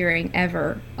was hearing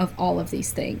ever of all of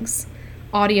these things.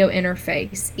 Audio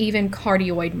interface, even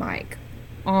cardioid mic,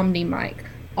 Omni mic,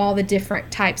 all the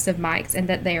different types of mics, and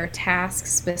that they are task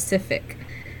specific.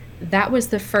 That was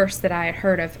the first that I had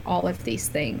heard of all of these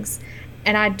things.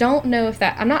 And I don't know if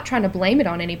I'm not trying to blame it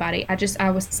on anybody.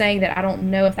 I was saying that I don't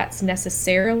know if that's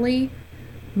necessarily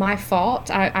my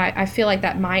fault. I feel like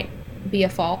that might be a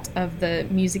fault of the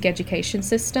music education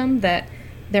system, that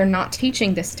they're not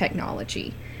teaching this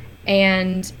technology.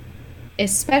 And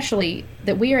especially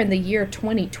that we are in the year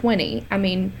 2020. I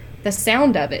mean, the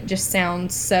sound of it just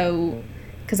sounds so,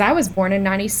 because I was born in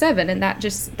 97, and that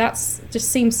just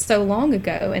seems so long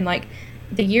ago. And like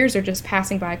the years are just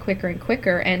passing by quicker and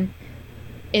quicker, and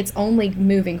it's only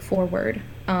moving forward.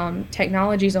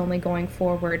 Technology's only going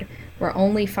forward. We're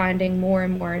only finding more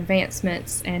and more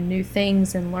advancements and new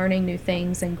things and learning new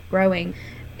things and growing.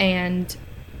 And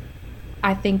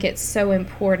I think it's so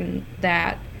important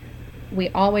that we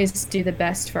always do the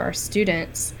best for our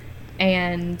students,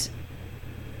 and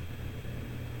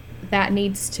that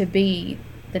needs to be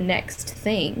the next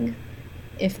thing.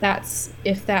 If that's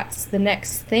the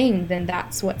next thing, then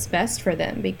that's what's best for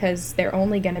them, because they're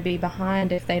only going to be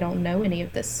behind if they don't know any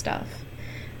of this stuff.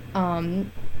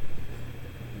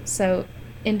 So,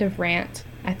 end of rant.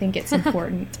 I think it's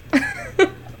important.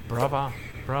 Brava.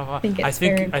 I think it's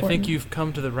very important. I think you've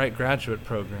come to the right graduate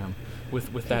program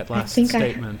with that last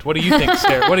statement. What do you think,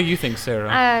 Sarah? What do you think, Sarah?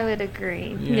 I would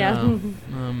agree. Yeah.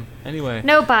 Anyway.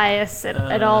 No bias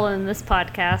at all in this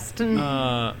podcast.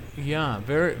 Yeah.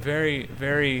 Very, very,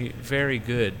 very, very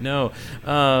good. No.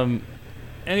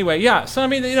 Anyway, yeah. So I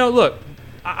mean, look,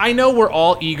 I know we're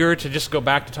all eager to just go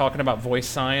back to talking about voice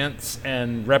science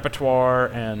and repertoire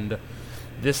and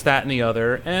this, that, and the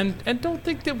other, and don't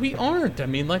think that we aren't. I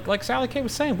mean, like Sally Kay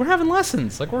was saying, we're having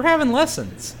lessons.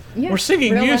 Yeah, we're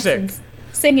singing music. Lessons.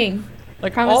 Singing.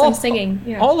 Like promise I'm singing.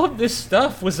 Yeah. All of this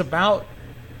stuff was about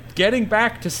getting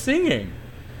back to singing.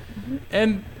 Mm-hmm.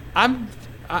 And I'm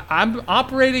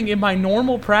operating in my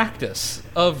normal practice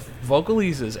of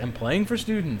vocalises and playing for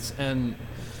students and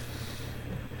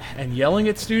yelling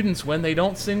at students when they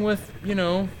don't sing with,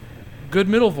 good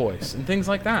middle voice and things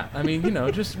like that. I mean,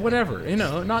 just whatever.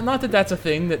 Not that that's a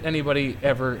thing that anybody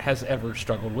has ever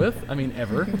struggled with. I mean,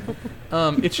 ever.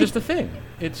 It's just a thing.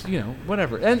 It's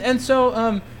whatever. And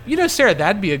so Sarah,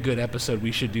 that'd be a good episode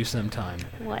we should do sometime.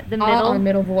 What, the middle?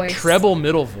 Middle voice. Treble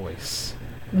middle voice.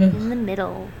 In the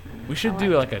middle. We should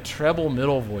do like a treble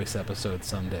middle voice episode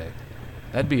someday.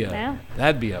 That'd be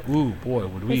ooh boy,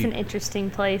 would we. It's an interesting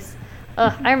place.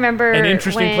 I remember an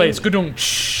interesting place. Good.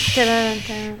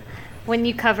 When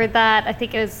you covered that, I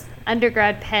think it was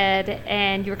undergrad ped,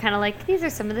 and you were kind of like, these are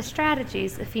some of the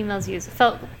strategies that females use. It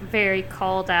felt very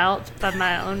called out by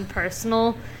my own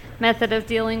personal method of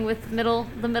dealing with the middle.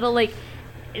 Like,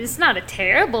 it's not a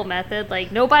terrible method.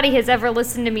 Like, nobody has ever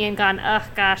listened to me and gone, oh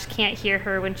gosh, can't hear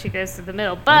her when she goes to the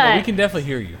middle. But we can definitely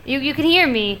hear you. You can hear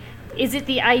me. Is it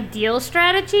the ideal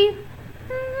strategy?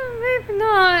 Maybe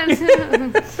not.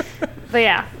 But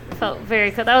yeah, it felt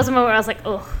very cool. That was a moment where I was like,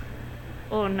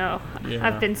 oh no, yeah.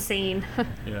 I've been seen.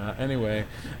 Yeah, anyway,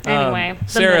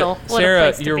 Sarah,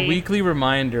 your weekly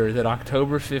reminder that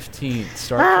October 15th,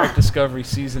 Star Trek Discovery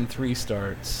Season 3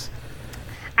 starts.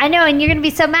 I know, and you're going to be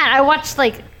so mad. I watched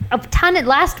like a ton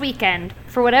last weekend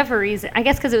for whatever reason. I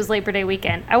guess because it was Labor Day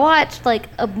weekend. I watched like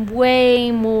a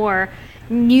way more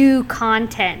new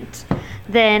content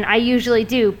than I usually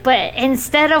do. But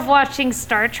instead of watching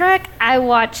Star Trek, I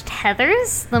watched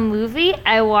Heathers, the movie.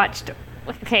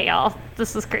 Okay, y'all,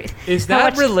 this is great. Is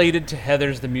that related to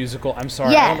Heathers the musical? I'm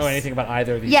sorry, yes. I don't know anything about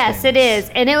either of these things. Yes, it is.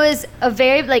 And it was a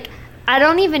very, I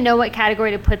don't even know what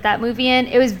category to put that movie in.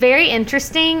 It was very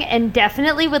interesting and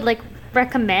definitely would,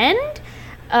 recommend,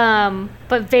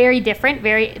 but very different,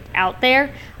 very out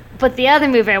there. But the other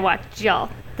movie I watched, y'all,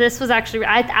 this was actually,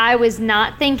 I was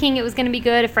not thinking it was going to be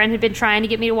good. A friend had been trying to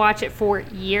get me to watch it for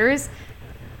years.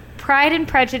 Pride and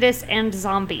Prejudice and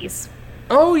Zombies.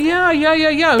 Oh, yeah.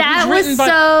 That was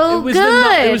so good.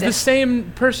 It was the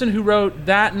same person who wrote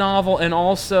that novel and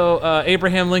also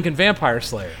Abraham Lincoln Vampire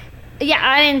Slayer. Yeah,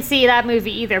 I didn't see that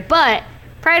movie either. But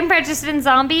Pride and Prejudice and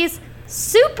Zombies,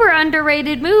 super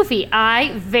underrated movie.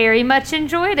 I very much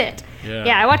enjoyed it.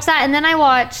 Yeah, I watched that, and then I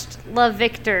watched Love,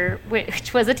 Victor,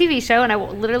 which was a TV show, and I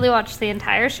literally watched the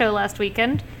entire show last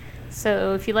weekend.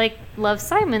 So if you like Love,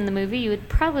 Simon, the movie, you would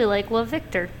probably like Love,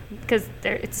 Victor, because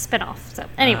it's a spinoff. So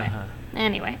anyway,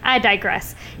 I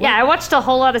digress. Yeah, I watched a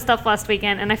whole lot of stuff last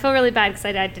weekend, and I feel really bad because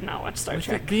I did not watch Star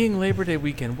Trek. Being Labor Day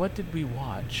weekend, what did we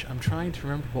watch? I'm trying to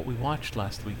remember what we watched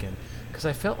last weekend, because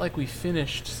I felt like we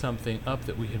finished something up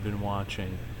that we had been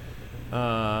watching.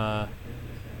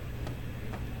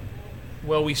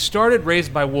 Well, we started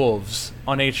Raised by Wolves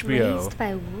on HBO. Raised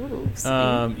by Wolves.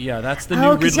 Yeah, that's the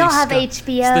new Ridley Scott. Oh, because y'all have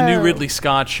HBO. It's the new Ridley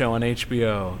Scott show on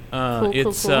HBO.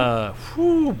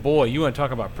 Cool. Boy, you want to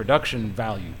talk about production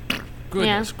value.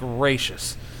 Goodness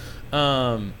gracious.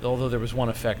 Although there was one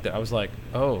effect that I was like,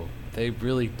 oh, they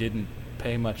really didn't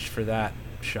pay much for that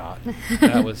shot.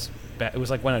 That was bad. It was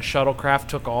like when a shuttlecraft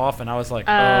took off, and I was like,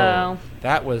 oh,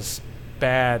 that was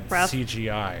bad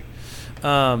CGI.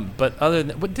 But other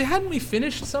than hadn't we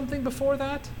finished something before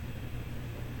that?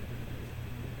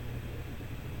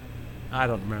 I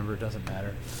don't remember. It doesn't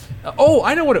matter.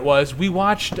 I know what it was. We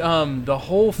watched the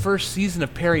whole first season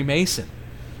of Perry Mason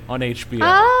on HBO.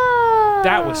 Oh,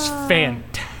 that was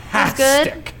fantastic. That's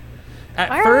good.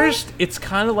 At first, it's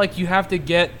kind of like you have to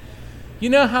get. You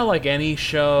know how like any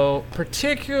show,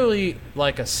 particularly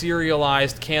like a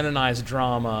serialized, canonized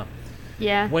drama.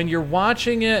 Yeah. When you're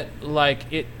watching it,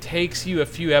 it takes you a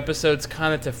few episodes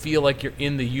kind of to feel like you're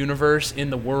in the universe, in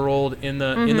the world, in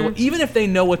the even if they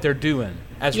know what they're doing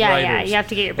as writers. Yeah, you have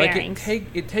to get your bearings.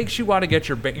 It takes you a while to get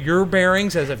your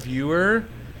bearings as a viewer.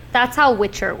 That's how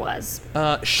Witcher was.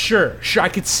 Sure. I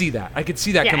could see that.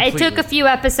 Completely. It took a few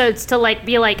episodes to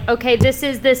be like, okay, this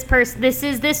is this person, this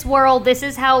is this world, this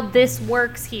is how this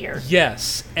works here.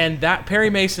 Yes, and that Perry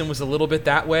Mason was a little bit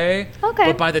that way. Okay.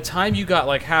 But by the time you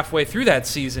got halfway through that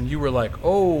season, you were like,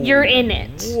 oh, you're in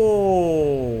it.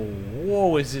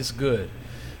 Whoa, is this good?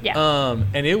 Yeah.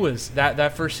 And it was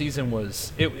that first season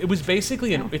was it was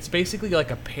basically it's basically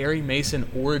like a Perry Mason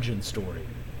origin story.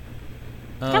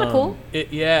 Kind of cool.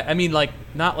 I mean,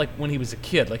 not like when he was a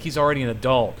kid, he's already an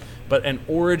adult, but an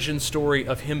origin story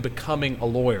of him becoming a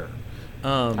lawyer.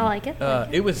 I like it.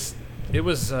 It was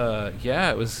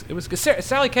good.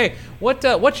 Sally K,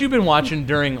 what you been watching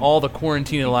during all the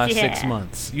quarantine in the last 6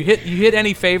 months? You hit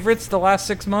any favorites the last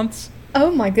 6 months? Oh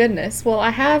my goodness. Well,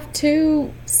 I have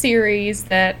 2 series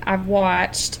that I've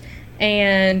watched,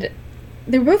 and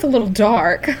they're both a little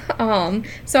dark.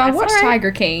 So I watched all right.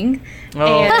 Tiger King.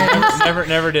 Oh, And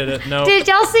never did it. No. Did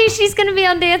y'all see she's going to be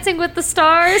on Dancing with the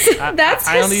Stars? that's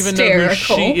I don't even know who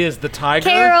hysterical. she is. The tiger.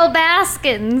 Carol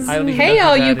Baskins. I don't even Hey, know who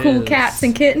all you that cool is. cats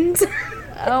and kittens.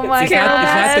 Oh my Is god.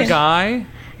 that the guy?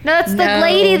 No, it's the No.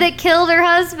 lady that killed her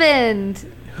husband.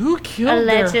 Who killed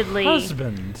Allegedly. their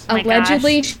husband? Oh my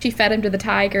Allegedly, gosh. she fed him to the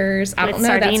tigers. I With don't know.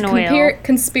 That's sardine oil.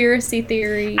 conspiracy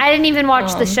theory. I didn't even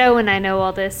watch the Um, show and I know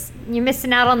all this. You're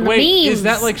missing out on the Wait, memes. is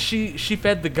that like she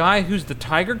fed the guy who's the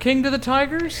Tiger King to the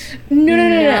tigers? No.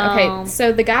 No. Okay,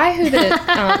 so the guy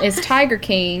who is Tiger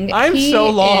King. I'm he so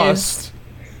is- lost.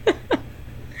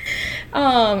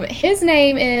 his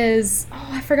name is. Oh,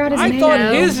 I forgot his I name. thought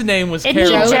his name was Isn't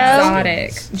Carol he Joe Joe?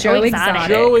 Exotic. Joe Joe Exotic. Exotic.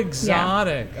 Joe Yeah.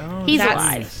 Exotic. Oh, He's that's-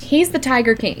 alive. He's the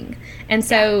Tiger King. And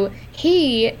so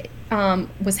he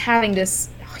was having this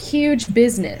huge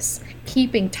business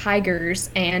keeping tigers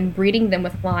and breeding them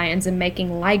with lions and making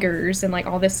ligers and like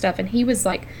all this stuff. And he was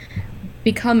like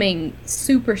becoming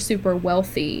super, super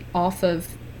wealthy off of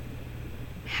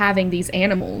having these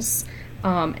animals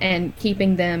and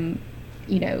keeping them,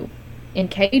 in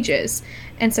cages.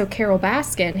 And so Carol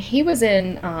Baskin, he was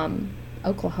in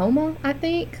Oklahoma, I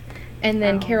think. And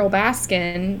then Oh. Carol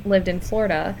Baskin lived in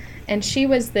Florida. And she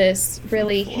was this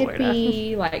really Florida.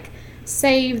 hippie, like,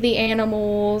 save the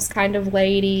animals kind of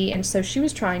lady. And so she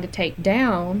was trying to take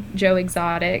down Joe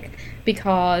Exotic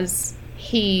because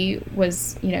he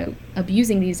was,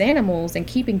 abusing these animals and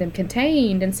keeping them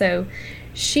contained. And so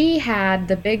she had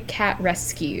the Big Cat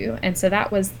Rescue. And so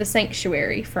that was the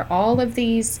sanctuary for all of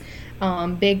these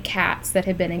big cats that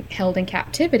had been held in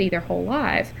captivity their whole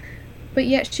life. But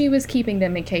yet she was keeping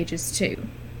them in cages too.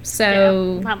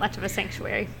 So Yeah, not much of a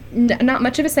sanctuary. not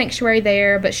much of a sanctuary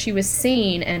there, but she was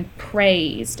seen and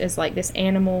praised as like this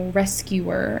animal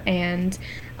rescuer. And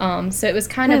so it was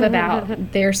kind of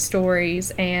about their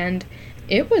stories, and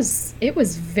it was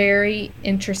very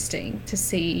interesting to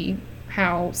see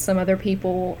how some other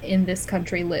people in this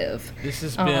country live. This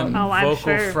has been Oh, I'm Vocal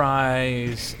sure.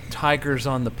 Fry's Tigers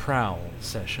on the Prowl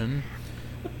session.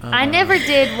 I never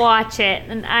did watch it,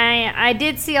 and I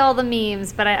did see all the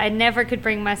memes, but I never could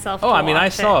bring myself to Oh, I mean, I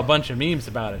watch saw a it. bunch of memes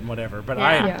about it and whatever, but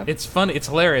Yeah. Yeah. it's funny, it's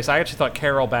hilarious. I actually thought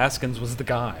Carol Baskins was the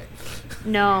guy.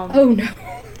 No, Oh no.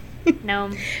 no.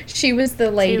 She was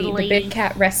the lady, the lady. Big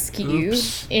Cat Rescue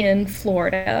Oops. in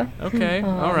Florida. Okay,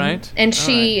 all right. And all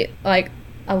she, right.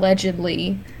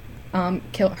 allegedly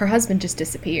killed her husband. Just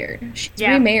disappeared. She's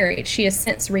Yeah. remarried. She has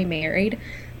since remarried,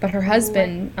 but her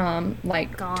husband, Gone.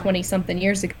 20 something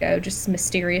years ago, just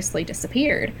mysteriously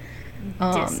disappeared.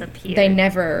 Disappeared. They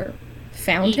never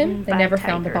found Eaten him. They by a never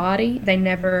found the tiger. body. They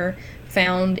never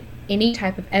found any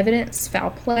type of evidence,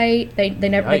 foul play. They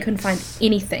couldn't find Yikes.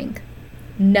 anything.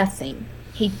 Nothing.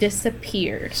 He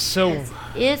disappeared. So,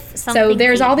 If So something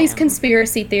there's all ate these him.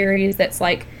 conspiracy theories that's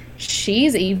like,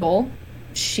 she's evil,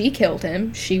 she killed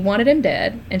him, she wanted him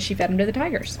dead, and she fed him to the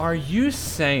tigers. are you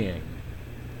saying,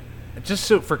 just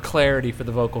so for clarity for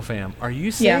the Vocal fam, are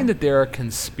you saying Yeah. that there are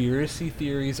conspiracy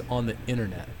theories on the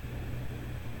internet?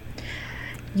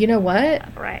 You know what?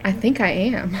 Right. I think I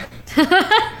am.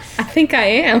 I think I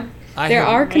am. I There have-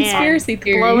 are Man, conspiracy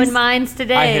theories. Blowing minds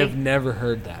today. I have never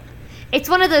heard that. It's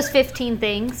one of those 15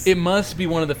 things. It must be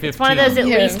one of the 15. It's one of those at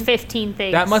Yeah. least 15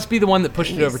 things. That must be the one that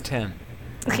pushed it over 10.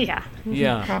 Yeah.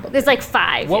 Yeah. Probably. There's like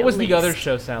 5. What at was the least. other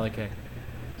show, Sally Kay?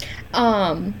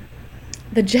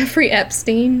 The Jeffrey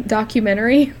Epstein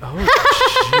documentary. Oh,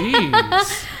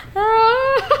 jeez.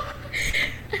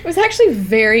 It was actually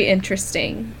very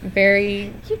interesting.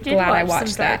 Very You did glad I watch some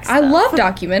watched that. dark I stuff. love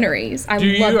documentaries. I Do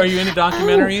you? love Are you into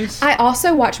documentaries? I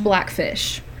also watch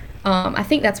Blackfish. I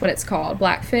think that's what it's called,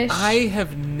 Blackfish. I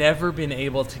have never been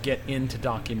able to get into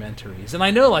documentaries, and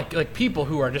I know like people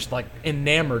who are just like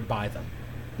enamored by them.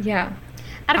 Yeah.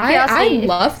 Out of I curiosity,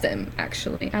 love them,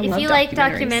 actually. I if love you like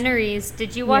documentaries,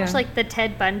 did you watch Yeah. like the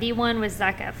Ted Bundy one with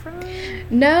Zac Efron?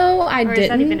 No, I Or is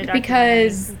that even a didn't documentary?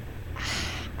 because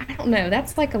I don't know.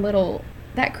 That's like a little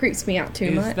that creeps me out too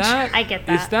Is much. that I get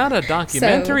Is that. that a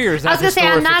documentary or is that I was gonna say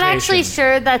I'm not actually historification?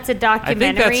 sure that's a I think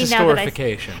documentary. that's now that I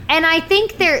historification. and I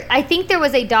think there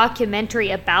was a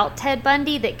documentary about Ted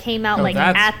Bundy that came out Oh, like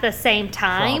that's at the same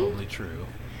time. Probably true.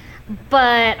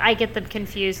 But I get them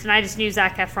confused, and I just knew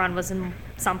Zac Efron was in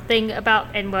something about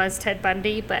and was Ted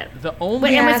Bundy, but The but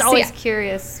only I Yeah, was see, always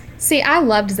curious. See, I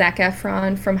loved Zac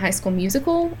Efron from High School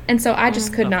Musical, and so I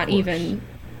just could Of not course. even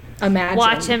imagine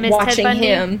Watch him as Ted watching Bundy?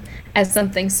 him as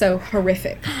something so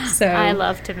horrific. So I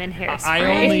loved him in Hairspray.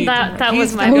 I only- that was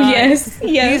he's my the guy. yes.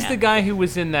 He's the guy who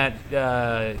was in that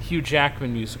Hugh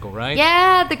Jackman musical, right?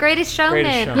 Yeah, The Greatest Showman.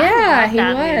 Greatest Showman. I Yeah, love he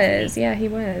that was. movie. Yeah, he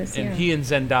was. And yeah. he and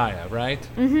Zendaya, right?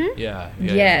 Mm-hmm. Yeah.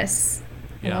 Yes.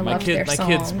 Yeah, And I my loved kid, their my song.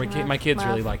 kids, my kids Love.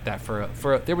 really liked that for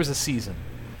there was a season,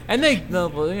 and they,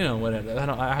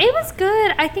 whatever. It was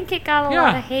good. I think it got a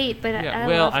lot of hate, but Yeah. I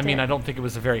Well, loved I mean, it. I don't think it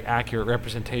was a very accurate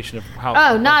representation of how.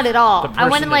 Oh, not at all. The I person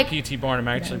wouldn't that like. P.T. Barnum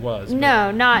actually was. but-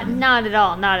 No, not at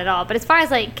all, not at all. But as far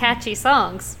as like catchy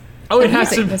songs, Oh, it The has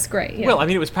music to. was great. Yeah. Well, I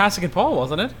mean, it was Pasek and Paul,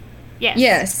 wasn't it?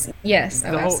 yes, Yes.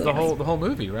 Oh, The absolutely. whole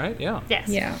movie, right? Yeah. yes,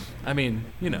 Yeah. I mean,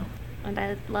 And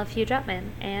I love Hugh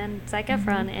Jackman and Zac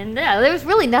Efron, and there was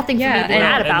really nothing for me Yeah, to and-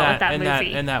 add and about that, with that and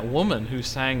movie. and that woman who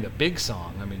sang the big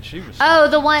song. I mean, she was. Oh,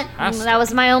 the one Fantastic. that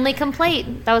was my only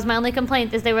complaint. That was my only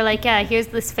complaint is they were like, yeah, here's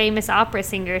this famous opera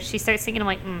singer. She starts singing. I'm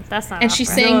like, that's not. And she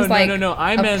opera. sings like no.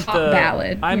 I a meant pop the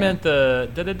ballad. I Yeah. meant the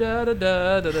da da da da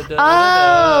da da da da.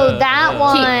 Oh, that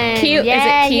one. is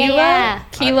Yeah, it Keela? yeah.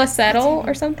 Keela Settle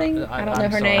or something? I don't know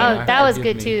I'm her sorry. name. Oh, that was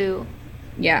Forgive good me. too.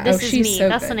 Yeah. This is she's me. so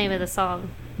That's good. the name of the song.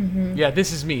 Yeah,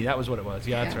 This Is Me. That was what it was.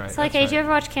 Yeah, that's right. So like, that's hey, did you right.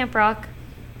 ever watch Camp Rock?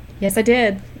 Yes, I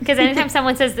did. Because anytime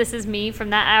someone says "This is me"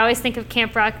 from that, I always think of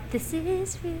Camp Rock. This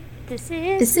is real. This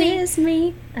is This me. is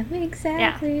me. I'm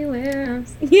exactly where I'm.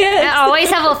 Yes. I always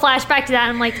have a flashback to that.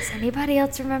 I'm like, does anybody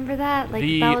else remember that? Like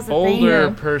The that was a older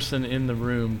thing. person in the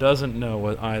room doesn't know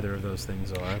what either of those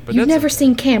things are. But You've that's never okay.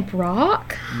 seen Camp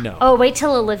Rock? No. Oh, wait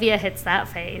till Olivia hits that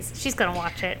phase. She's gonna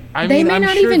watch it. I They mean, may I'm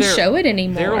not sure even there- show it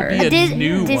anymore. There'll be a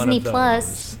new one Disney of those.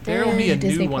 Plus. There'll be a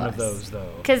Disney new one of Plus. those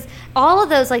though. Because all of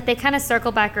those, like, they kind of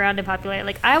circle back around in popularity.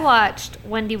 Like, I watched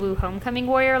Wendy Wu Homecoming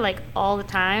Warrior, like, all the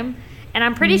time. And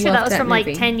I'm pretty sure that Loved was that from,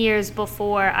 movie. like, 10 years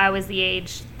before I was the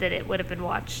age that it would have been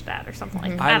watched at or something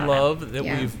like that. I don't know. love that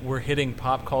Yeah. we're hitting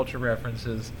pop culture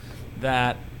references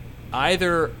that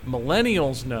either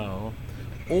millennials know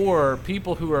or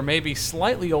people who are maybe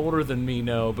slightly older than me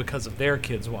know because of their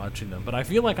kids watching them. But I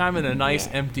feel like I'm in a nice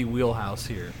Yeah. empty wheelhouse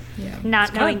here. Yeah.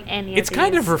 Not knowing Kind- any of It's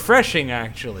kind of these. refreshing,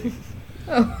 actually.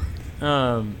 Oh.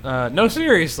 No,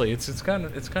 seriously, it's kind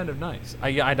of nice.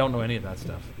 I don't know any of that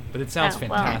stuff, but it sounds Oh, well,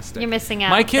 fantastic. you're missing out.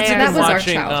 My kids They have are been That was our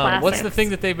watching. child What's the classics. thing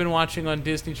that they've been watching on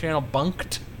Disney Channel?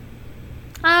 Bunked.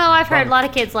 Oh, I've heard a lot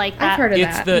of kids like that. I've heard of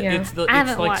It's that. the yeah. it's the I it's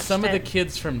haven't like watched some of the it.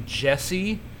 kids from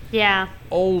Jessie, Yeah.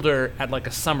 older at like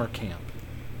a summer camp.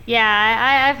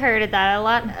 Yeah, I've heard of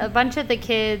that. A bunch of the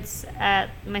kids at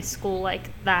my school like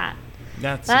that.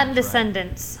 That's That and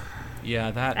Descendants.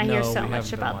 Yeah, that. I no, hear we so haven't much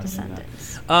been about watching that.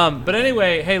 Descendants. But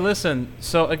anyway, hey, listen.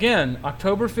 So again,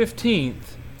 October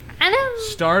 15th, I know.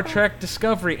 Star Trek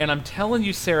Discovery, and I'm telling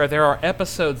you, Sarah, there are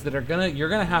episodes that you're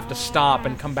gonna have to stop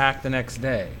and come back the next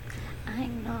day. I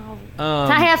know.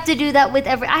 Um, I have to do that with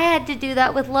I had to do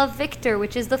that with Love Victor,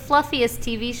 which is the fluffiest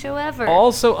TV show ever.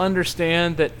 Also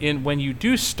understand that when you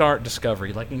do start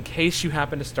Discovery, like in case you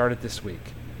happen to start it this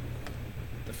week,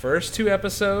 the first 2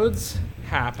 episodes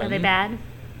happen. Are they bad?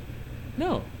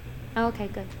 No, Oh, okay,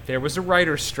 good. there was a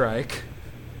writer's strike.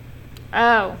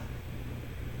 Oh,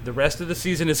 The rest of the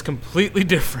season is completely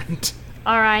different.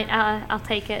 all right. I'll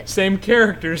take it. Same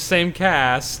characters, same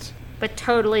cast. But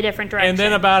totally different direction. And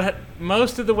then about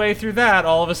most of the way through that,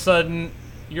 all of a sudden,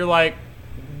 you're like,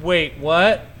 wait,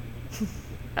 what?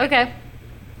 Okay.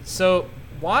 So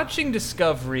watching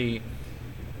Discovery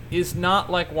is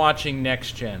not like watching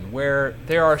Next Gen, where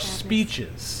there are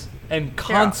speeches and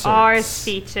concerts. There are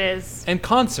speeches. And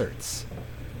concerts.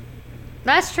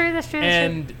 That's true. That's true.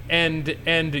 That's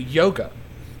And yoga.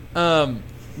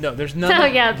 No, there's none. true. Oh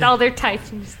of, yeah, all their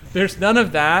titans. There's none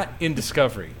of that in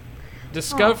Discovery.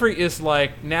 Discovery is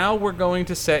like, now we're going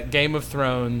to set Game of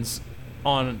Thrones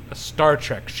on a Star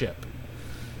Trek ship.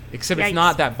 Except it's Yikes.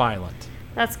 not that violent.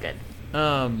 That's good.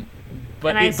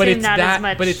 But And I but assume it's not as that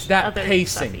much but it's that other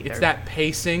pacing. stuff It's either. that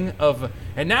pacing of,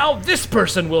 and now this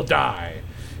person will die.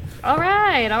 All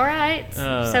right. All right.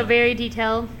 Uh. So very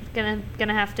detailed. Gonna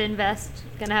have to invest.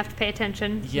 Gonna have to pay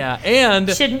attention. Yeah, and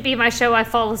Shouldn't be my show I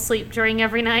fall asleep during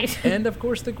every night. and of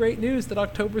course the great news that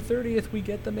October 30th we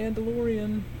get The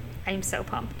Mandalorian. I'm so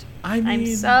pumped. I mean,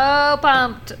 I'm so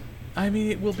pumped.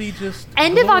 it will be just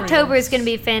End of glorious. October is going to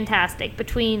be fantastic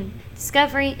between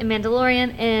Discovery and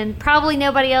Mandalorian, and probably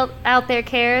nobody else out there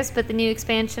cares, but the new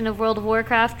expansion of World of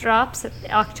Warcraft drops at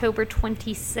October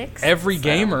 26th. Every so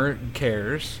gamer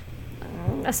cares.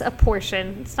 that's a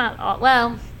portion. It's not all.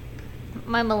 Well,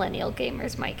 my millennial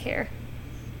gamers might care.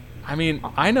 I mean,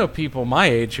 I know people my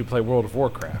age who play World of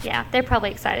Warcraft. Yeah, they're probably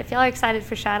excited. If y'all are excited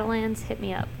for Shadowlands, hit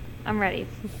me up. I'm ready.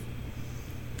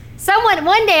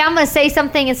 One day I'm going to say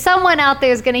something and someone out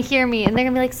there is going to hear me and they're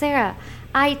going to be like, Sarah,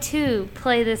 I too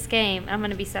play this game. I'm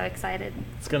going to be so excited.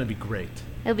 It's going to be great.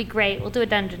 It'll be great. We'll do a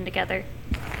dungeon together.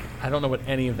 I don't know what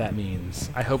any of that means.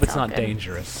 I hope it's not good.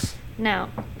 Dangerous. No.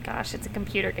 Gosh, it's a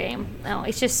computer game. No,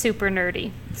 it's just super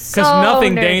nerdy. Because nerdy.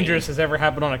 nothing dangerous has ever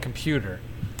happened on a computer.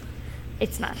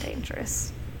 It's not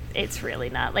dangerous. It's really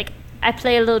not. Like, I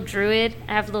play a little druid.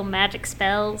 I have little magic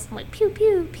spells. I'm like, pew,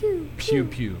 pew, pew, Pew, pew.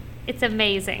 pew. It's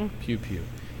amazing. Pew, pew.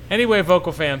 Anyway,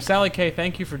 Vocal Fam, Sally Kay,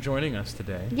 thank you for joining us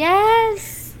today.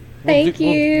 Yes. Thank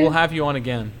you. We'll have you on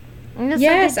again. It's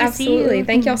Yes, so good to see absolutely. you.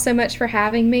 Thank y'all so much for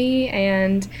having me,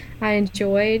 and I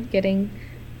enjoyed getting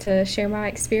to share my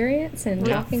experience and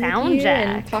talking Sound with you Jack.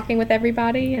 and talking with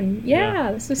everybody. And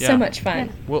this was Yeah. so much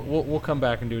fun. We'll come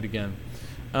back and do it again.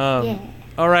 Yeah.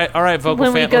 All right, Vocal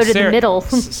When we Fam. go to the Sarah, middle.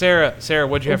 Sarah,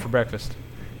 what'd you have for breakfast?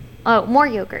 Oh, more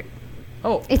yogurt.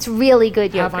 Oh, It's really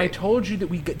good yogurt. have I told you that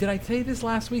did I say this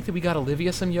last week that we got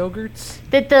Olivia some yogurts?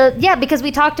 Because we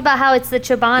talked about how it's the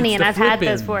Chobani, It's and the I've had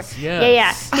those before. Flippins, Yeah.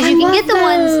 yes. Because I you can love get the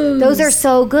ones; those are those.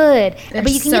 so good. They're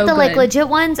But you can so get the like good. legit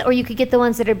ones, or you could get the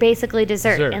ones that are basically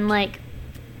dessert, Dessert. and like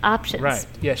options. Right.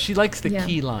 Yeah, she likes the Yeah.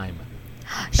 key lime.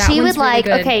 That She one's would really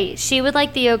like good. She would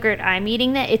like the yogurt I'm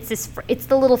eating. That it's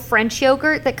the little French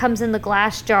yogurt that comes in the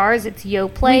glass jars. It's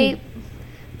Yoplait.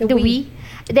 The Oui.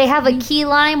 They have a key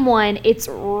lime one. It's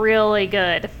really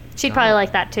good. She'd probably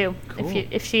like that too Cool.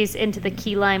 if she's into the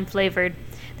key lime flavored.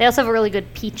 They also have a really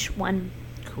good peach one.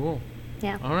 Cool.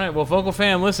 Yeah. All right. Well, Vocal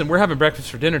Fam, listen, we're having breakfast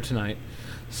for dinner tonight.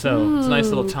 So it's a nice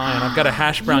little tie-in. I've got a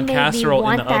hash brown You made me casserole in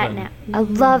want the that oven. now. I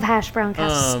love hash brown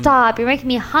casserole. Stop! You're making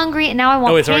me hungry, and now I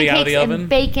want Oh, it's already pancakes out of the oven? and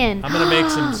bacon. I'm gonna make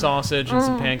some sausage and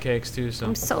some pancakes too. So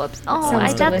I'm so upset. Oh,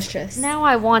 Sounds that's- delicious. Now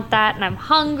I want that, and I'm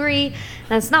hungry.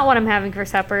 That's not what I'm having for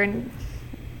supper. And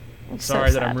I'm so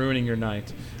sorry that sad. I'm ruining your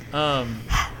night. I'm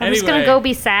just gonna go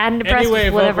be sad and depressed Anyway,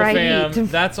 with whatever Vocal I Fam,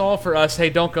 eat. that's all for us. Hey,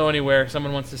 don't go anywhere.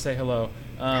 Someone wants to say hello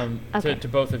Okay. to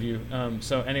both of you.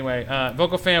 So anyway,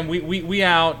 Vocal Fam, we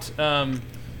out.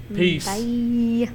 Peace. Bye.